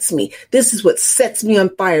excites me. This is what sets me on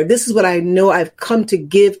fire. This is what I know I've come to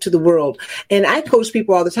give to the world. And I coach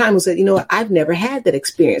people all the time who said, you know what, I've never had that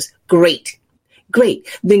experience. Great.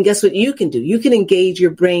 Then guess what you can do? You can engage your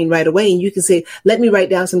brain right away, and you can say, let me write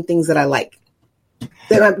down some things that I like.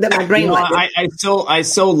 That my brain likes. I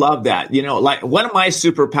so love that. You know, like one of my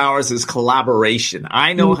superpowers is collaboration.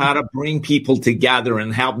 I know how to bring people together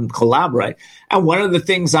and help them collaborate. And one of the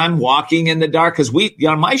things I'm walking in the dark, because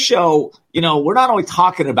on my show, you know, we're not only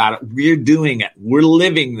talking about it, we're doing it. We're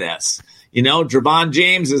living this. You know, Dravon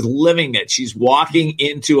James is living it. She's walking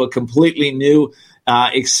into a completely new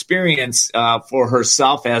experience for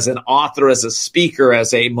herself as an author, as a speaker,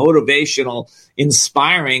 as a motivational,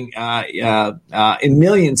 inspiring in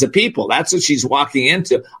millions of people. That's what she's walking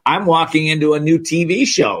into. I'm walking into a new TV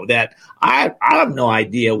show that I have no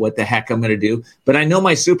idea what the heck I'm going to do, but I know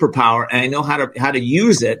my superpower, and I know how to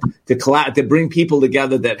use it to bring people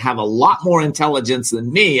together that have a lot more intelligence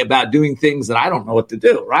than me about doing things that I don't know what to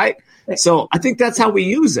do. Right. So I think that's how we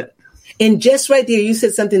use it. And just right there, you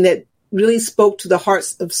said something that really spoke to the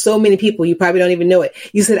hearts of so many people. You probably don't even know it.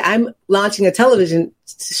 You said, I'm launching a television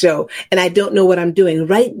show and I don't know what I'm doing.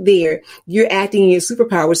 Right there, you're acting in your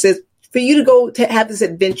superpower, which says for you to go to have this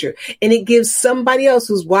adventure. And it gives somebody else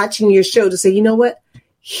who's watching your show to say, you know what?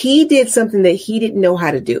 He did something that he didn't know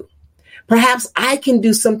how to do. Perhaps I can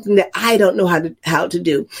do something that I don't know how to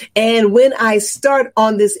do. And when I start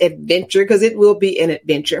on this adventure, because it will be an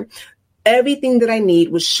adventure, everything that I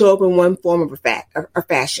need will show up in one form or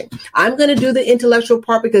fashion. I'm going to do the intellectual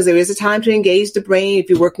part because there is a time to engage the brain if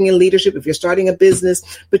you're working in leadership, if you're starting a business,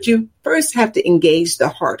 but you first have to engage the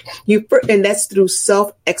heart. And that's through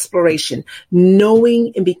self-exploration,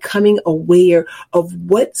 knowing and becoming aware of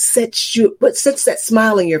what sets that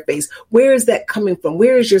smile on your face. Where is that coming from?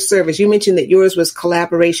 Where is your service? You mentioned that yours was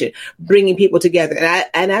collaboration, bringing people together.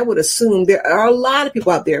 And I would assume there are a lot of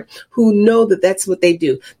people out there who know that that's what they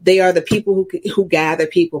do. They are the people who gather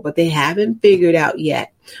people, but they haven't figured out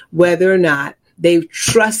yet whether or not they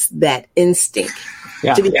trust that instinct.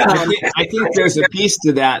 Yeah. I think there's a piece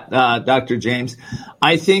to that, Dr. James.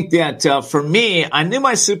 I think that for me, I knew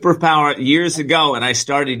my superpower years ago and I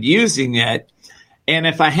started using it. And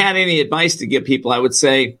if I had any advice to give people, I would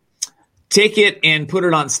say, take it and put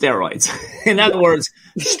it on steroids. In other words,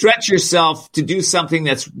 stretch yourself to do something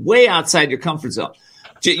that's way outside your comfort zone.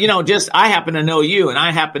 You know, I happen to know you, and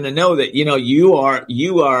I happen to know that, you know, you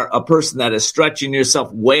are a person that is stretching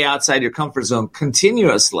yourself way outside your comfort zone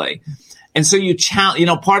continuously. And so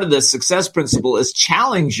part of the success principle is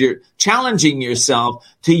challenging yourself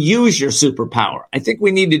to use your superpower. I think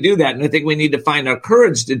we need to do that. And I think we need to find our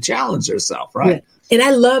courage to challenge ourselves, right? Yeah. And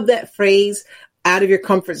I love that phrase, out of your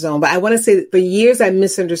comfort zone. But I want to say that for years, I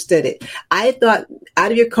misunderstood it. I thought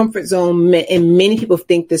out of your comfort zone meant, and many people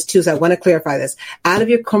think this too, so I want to clarify this. Out of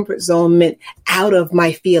your comfort zone meant out of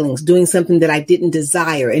my feelings, doing something that I didn't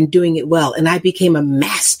desire and doing it well. And I became a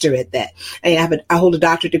master at that. I hold a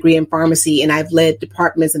doctorate degree in pharmacy, and I've led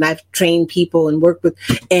departments, and I've trained people and worked with,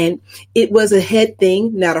 and it was a head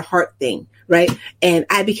thing, not a heart thing, right? And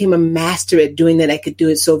I became a master at doing that. I could do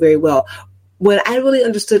it so very well. When I really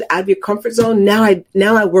understood out of your comfort zone, now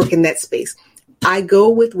I work in that space. I go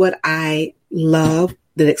with what I love,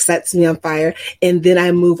 that sets me on fire. And then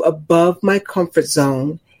I move above my comfort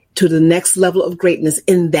zone to the next level of greatness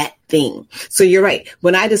in that thing. So you're right.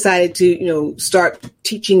 When I decided to, start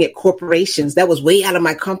teaching at corporations, that was way out of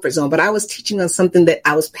my comfort zone, but I was teaching on something that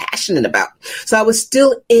I was passionate about. So I was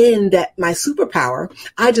still in that, my superpower.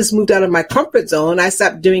 I just moved out of my comfort zone. I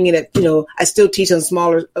stopped doing it at, I still teach on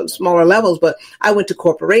smaller levels, but I went to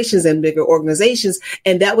corporations and bigger organizations,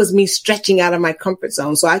 and that was me stretching out of my comfort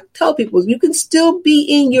zone. So I tell people, you can still be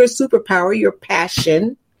in your superpower, your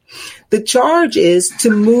passion. The charge is to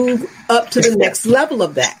move up to the next level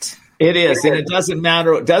of that. It is, and it doesn't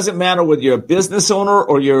matter. It doesn't matter whether you're a business owner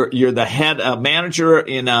or you're the head manager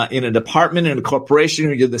in a department in a corporation,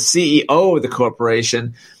 or you're the CEO of the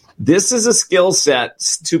corporation. This is a skill set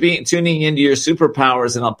tuning into your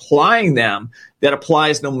superpowers and applying them that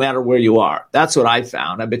applies no matter where you are. That's what I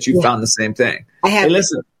found. I bet you found the same thing. I have. Hey,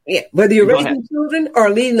 listen. Yeah, whether you're raising children or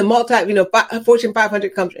leading the Fortune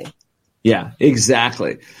 500 company. Yeah,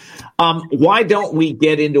 exactly. Why don't we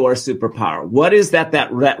get into our superpower? What is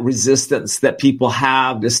that resistance that people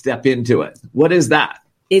have to step into it? What is that?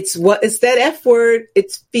 It's that F word.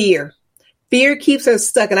 It's fear. Fear keeps us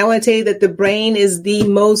stuck. And I want to tell you that the brain is the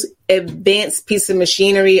most advanced piece of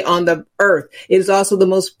machinery on the earth. It is also the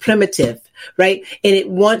most primitive, right? And it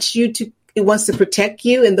wants to protect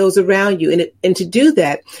you and those around you. And to do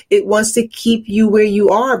that, it wants to keep you where you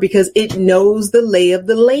are because it knows the lay of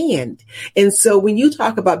the land. And so when you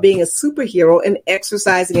talk about being a superhero and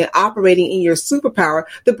exercising and operating in your superpower,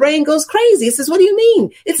 the brain goes crazy. It says, what do you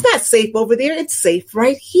mean? It's not safe over there. It's safe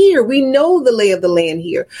right here. We know the lay of the land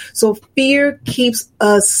here. So fear keeps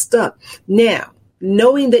us stuck. Now,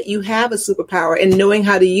 knowing that you have a superpower and knowing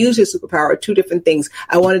how to use your superpower are two different things.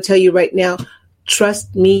 I want to tell you right now,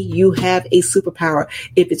 trust me, you have a superpower.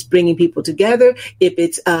 If it's bringing people together, if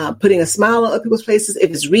it's putting a smile on other people's faces,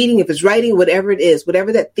 if it's reading, if it's writing, whatever it is,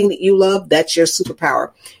 whatever that thing that you love, that's your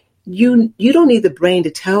superpower. You don't need the brain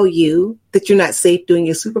to tell you that you're not safe doing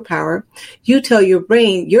your superpower. You tell your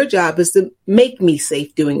brain, your job is to make me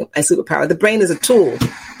safe doing a superpower. The brain is a tool.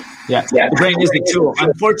 Yeah, the brain is the tool.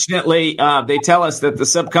 Unfortunately, they tell us that the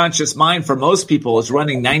subconscious mind for most people is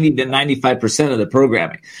running 90 to 95% of the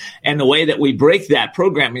programming. And the way that we break that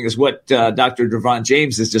programming is what Dr. Dravon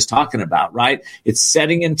James is just talking about, right? It's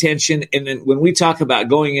setting intention. And then when we talk about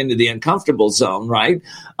going into the uncomfortable zone, right,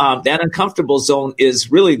 that uncomfortable zone is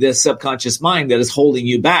really the subconscious mind that is holding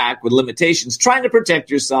you back with limitations, trying to protect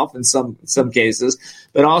yourself in some cases,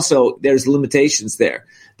 but also there's limitations there.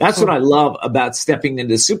 That's what I love about stepping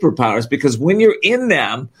into superpowers, because when you're in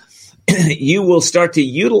them, you will start to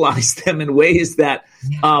utilize them in ways that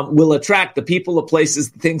will attract the people, the places,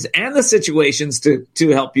 the things, and the situations to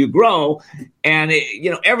help you grow. And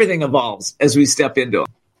everything evolves as we step into them.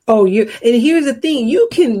 Oh, and here's the thing: you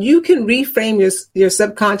can reframe your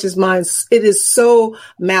subconscious mind. It is so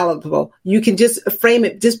malleable. You can just frame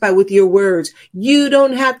it just with your words. You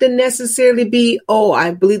don't have to necessarily be, I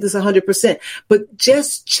believe this 100%, but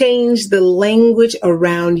just change the language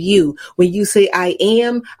around you. When you say, I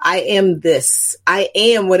am this, I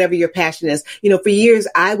am whatever your passion is. For years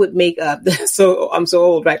I would make so I'm so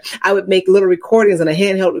old, right? I would make little recordings on a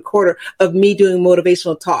handheld recorder of me doing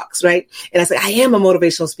motivational talks, right? And I said, I am a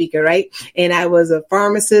motivational speaker, right? And I was a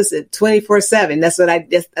pharmacist at 24/7. That's what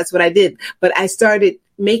I did. But I started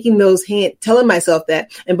making those telling myself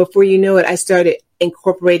that. And before you know it, I started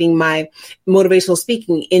incorporating my motivational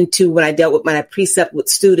speaking into when I dealt with my precept with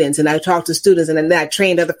students, and I talked to students, and then I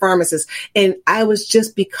trained other pharmacists. And I was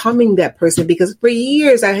just becoming that person because for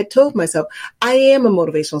years I had told myself, I am a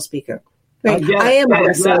motivational speaker. Right. I am. I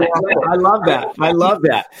love that. I love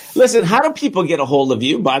that. Listen, how do people get a hold of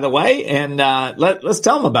you, by the way? And let's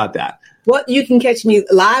tell them about that. Well, you can catch me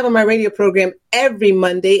live on my radio program every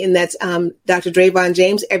Monday, and that's Dr. Dravon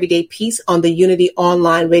James, Everyday Peace on the Unity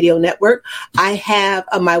Online Radio Network. I have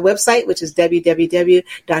my website, which is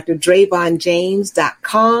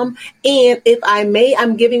www.dravonjames.com. And if I may,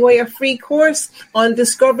 I'm giving away a free course on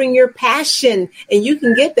discovering your passion, and you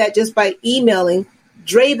can get that just by emailing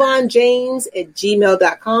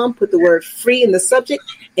DravonJames@gmail.com. Put the word free in the subject,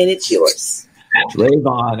 and it's yours.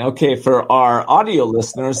 Dravon. Okay, for our audio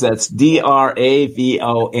listeners, that's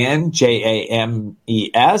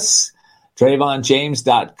DravonJames.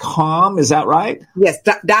 DravonJames.com. Is that right? Yes,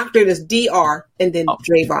 doctor is DR and then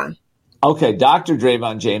Dravon. Okay,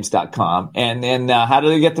 DrDravonJames.com. And then how do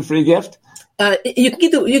they get the free gift? You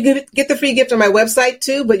can get the free gift on my website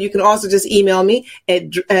too, but you can also just email me at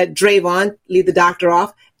Dravon, leave the doctor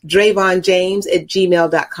off,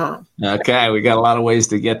 DravonJames@gmail.com. Okay, we got a lot of ways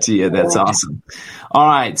to get to you. That's awesome. All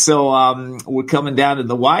right, so we're coming down to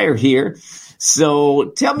the wire here.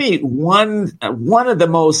 So tell me one of the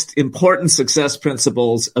most important success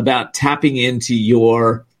principles about tapping into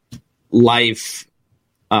your life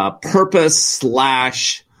purpose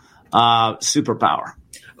 / superpower.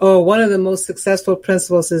 Oh, one of the most successful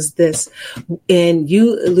principles is this, and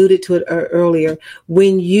you alluded to it earlier.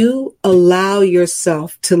 When you allow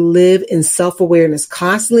yourself to live in self-awareness,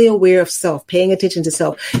 constantly aware of self, paying attention to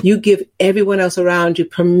self, you give everyone else around you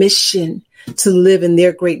permission to live in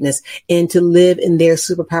their greatness and to live in their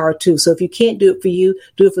superpower too. So if you can't do it for you,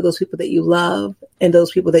 do it for those people that you love and those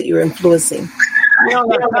people that you're influencing.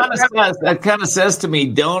 That kind of says to me,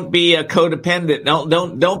 don't be a codependent.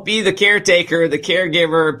 Don't be the caretaker, the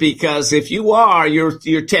caregiver, because if you are,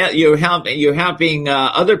 you're helping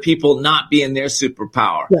other people not be in their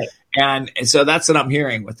superpower. Right. And so that's what I'm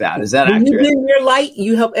hearing with that. Is that when accurate? When you dim your light,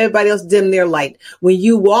 you help everybody else dim their light. When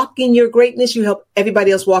you walk in your greatness, you help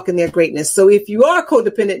everybody else walk in their greatness. So if you are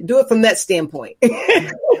codependent, do it from that standpoint.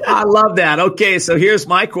 I love that. Okay, so here's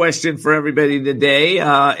my question for everybody today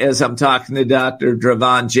as I'm talking to Dr.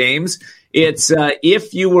 Dravon James. It's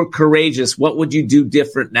if you were courageous, what would you do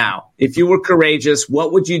different now? If you were courageous,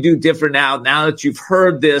 what would you do different now that you've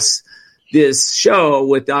heard this show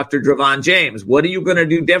with Dr. Dravon James? What are you going to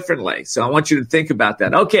do differently? So I want you to think about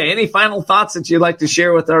that. Okay, any final thoughts that you'd like to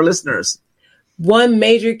share with our listeners? One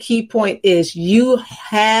major key point is you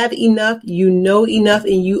have enough, you know enough,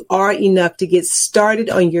 and you are enough to get started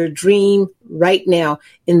on your dream right now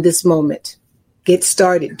in this moment. Get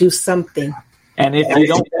started. Do something. And if you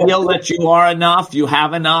don't feel that you are enough, you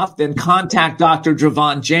have enough, then contact Dr.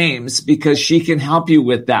 Dravon James because she can help you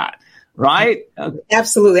with that. Right?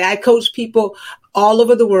 Absolutely. I coach people all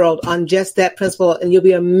over the world on just that principle, and you'll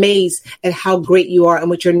be amazed at how great you are and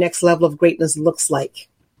what your next level of greatness looks like.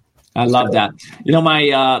 I love that. You know,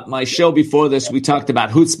 my show before this, we talked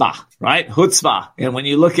about chutzpah, right? Chutzpah. And when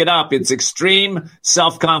you look it up, it's extreme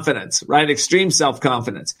self-confidence, right? Extreme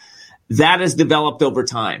self-confidence. That is developed over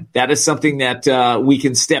time. That is something that we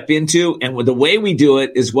can step into. And the way we do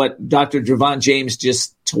it is what Dr. Dravon James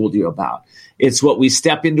just told you about. It's what we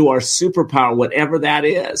step into our superpower, whatever that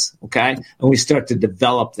is, okay? And we start to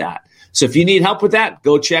develop that. So if you need help with that,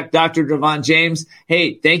 go check Dr. Dravon James.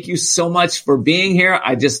 Hey, thank you so much for being here.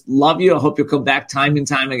 I just love you. I hope you'll come back time and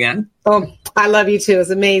time again. Oh, I love you too.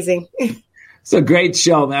 It's amazing. It's a great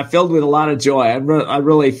show, man. Filled with a lot of joy. I'm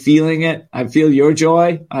really feeling it. I feel your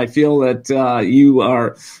joy. I feel that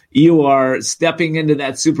you are stepping into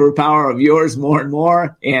that superpower of yours more and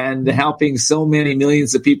more, and helping so many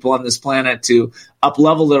millions of people on this planet to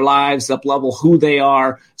up-level their lives, up-level who they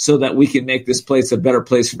are, so that we can make this place a better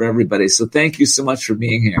place for everybody. So thank you so much for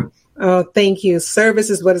being here. Oh, thank you.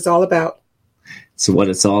 Service is what it's all about. It's what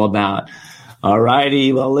it's all about. All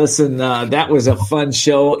righty. Well, listen, that was a fun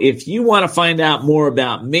show. If you want to find out more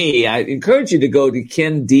about me, I encourage you to go to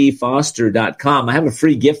kendfoster.com. I have a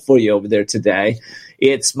free gift for you over there today.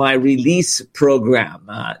 It's my release program.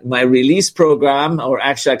 Or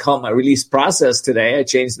actually I call it my release process today. I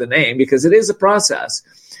changed the name because it is a process.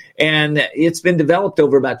 And it's been developed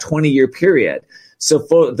over about a 20-year period. So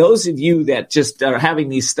for those of you that just are having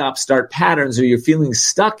these stop-start patterns, or you're feeling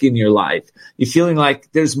stuck in your life, you're feeling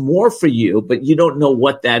like there's more for you, but you don't know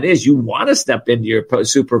what that is. You want to step into your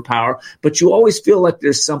superpower, but you always feel like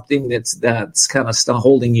there's something that's kind of still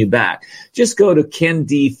holding you back. Just go to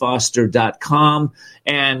kendfoster.com.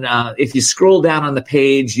 And if you scroll down on the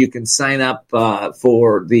page, you can sign up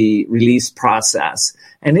for the release process,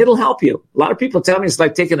 and it'll help you. A lot of people tell me it's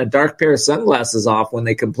like taking a dark pair of sunglasses off when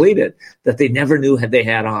they complete it that they never knew they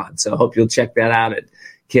had on. So I hope you'll check that out at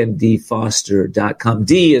kendfoster.com.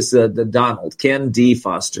 D is the Donald,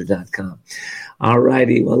 kendfoster.com. All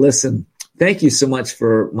righty. Well, listen. Thank you so much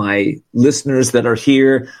for my listeners that are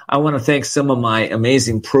here. I want to thank some of my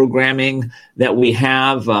amazing programming that we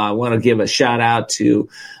have. I want to give a shout out to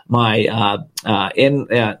my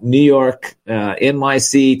New York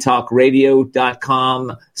NYC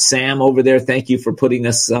talkradio.com. Sam over there, thank you for putting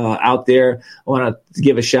us out there. I want to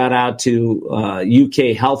give a shout out to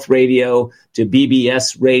UK Health Radio, to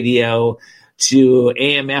BBS Radio, to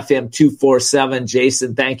AM FM 247.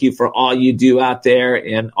 Jason, thank you for all you do out there,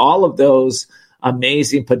 and all of those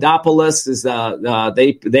amazing. Podopolis is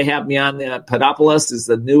they have me on. Podopolis is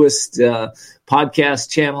the newest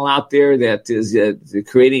podcast channel out there that is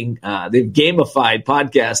creating they've gamified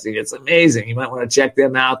podcasting. It's amazing. You might want to check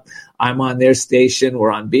them out. I'm on their station.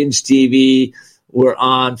 We're on Binge TV. We're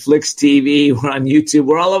on Flix TV. We're on YouTube.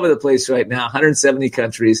 We're all over the place right now, 170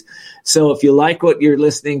 countries. So if you like what you're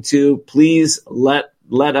listening to, please let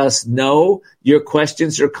let us know your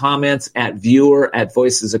questions or comments at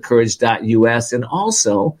viewer@voicesofcourage.us, and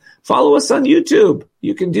also follow us on YouTube.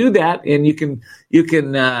 You can do that, and you can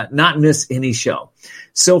not miss any show.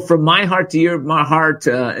 So from my heart to your heart,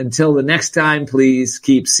 until the next time, please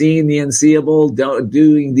keep seeing the unseeable,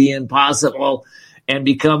 doing the impossible, and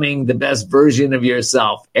becoming the best version of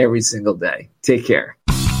yourself every single day. Take care.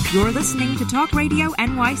 You're listening to Talk Radio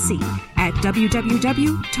NYC at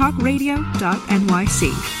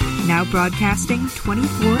www.talkradio.nyc. Now broadcasting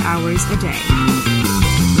 24 hours a day.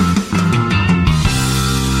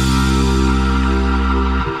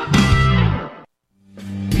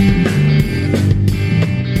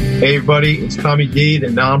 Hey everybody, it's Tommy D, the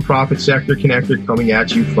nonprofit sector connector, coming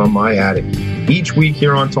at you from my attic. Each week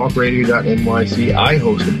here on talkradio.nyc, I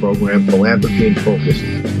host a program, Philanthropy in Focus.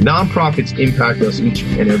 Nonprofits impact us each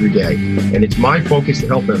and every day, and it's my focus to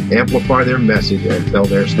help them amplify their message and tell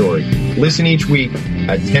their story. Listen each week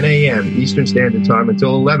at 10 a.m. Eastern Standard Time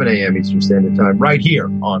until 11 a.m. Eastern Standard Time, right here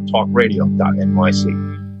on talkradio.nyc.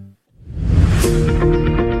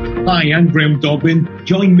 Hi, I'm Graham Dobbin.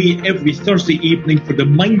 Join me every Thursday evening for the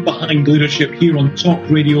Mind Behind Leadership here on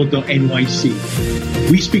talkradio.nyc.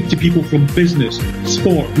 We speak to people from business,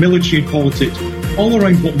 sport, military and politics, all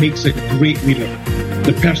around what makes a great leader.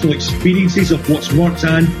 The personal experiences of what's worked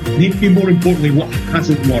and, maybe more importantly, what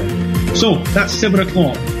hasn't worked. So, that's 7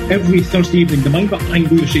 o'clock every Thursday evening, the Mind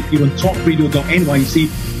Behind Leadership here on talkradio.nyc.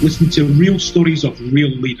 Listen to real stories of real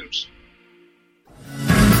leaders.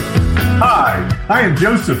 Hi, I am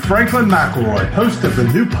Joseph Franklin McElroy, host of the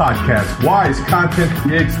new podcast, Wise Content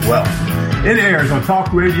Creates Wealth. It airs on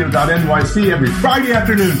talkradio.nyc every Friday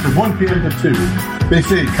afternoon from 1 p.m. to 2. They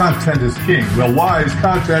say content is king. Well, wise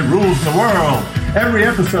content rules the world. Every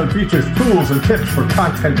episode features tools and tips for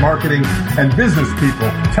content marketing and business people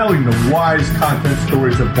telling the wise content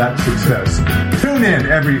stories of that success. Tune in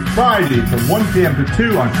every Friday from 1 p.m. to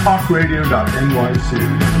 2 on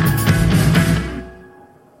talkradio.nyc.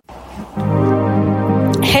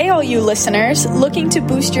 Hey, all you listeners, looking to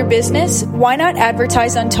boost your business? Why not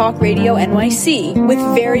advertise on Talk Radio NYC with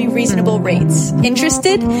very reasonable rates?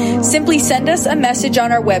 Interested? Simply send us a message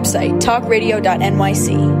on our website, talkradio.nyc.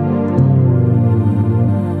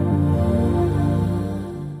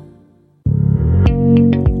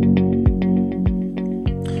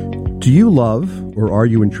 Do you love or are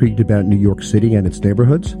you intrigued about New York City and its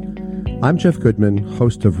neighborhoods? I'm Jeff Goodman,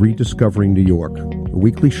 host of Rediscovering New York, a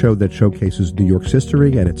weekly show that showcases New York's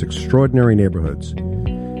history and its extraordinary neighborhoods.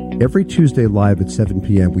 Every Tuesday live at 7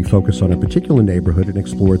 p.m., we focus on a particular neighborhood and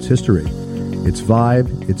explore its history, its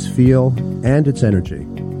vibe, its feel, and its energy.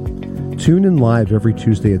 Tune in live every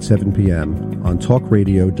Tuesday at 7 p.m. on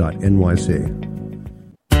talkradio.nyc.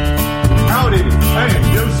 Howdy, I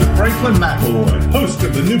am Joseph Franklin McElroy, host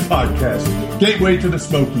of the new podcast, Gateway to the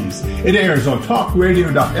Smokies. It airs on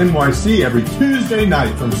talkradio.nyc every Tuesday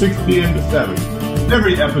night from 6 p.m. to 7.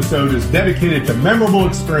 Every episode is dedicated to memorable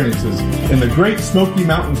experiences in the Great Smoky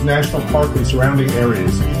Mountains National Park and surrounding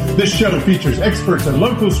areas. This show features experts and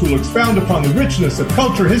locals who will expound upon the richness of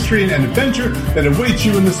culture, history, and adventure that awaits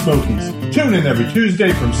you in the Smokies. Tune in every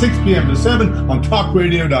Tuesday from 6 p.m. to 7 on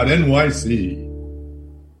talkradio.nyc.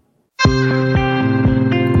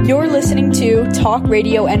 You're listening to Talk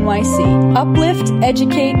Radio NYC. Uplift,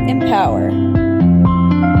 educate, empower.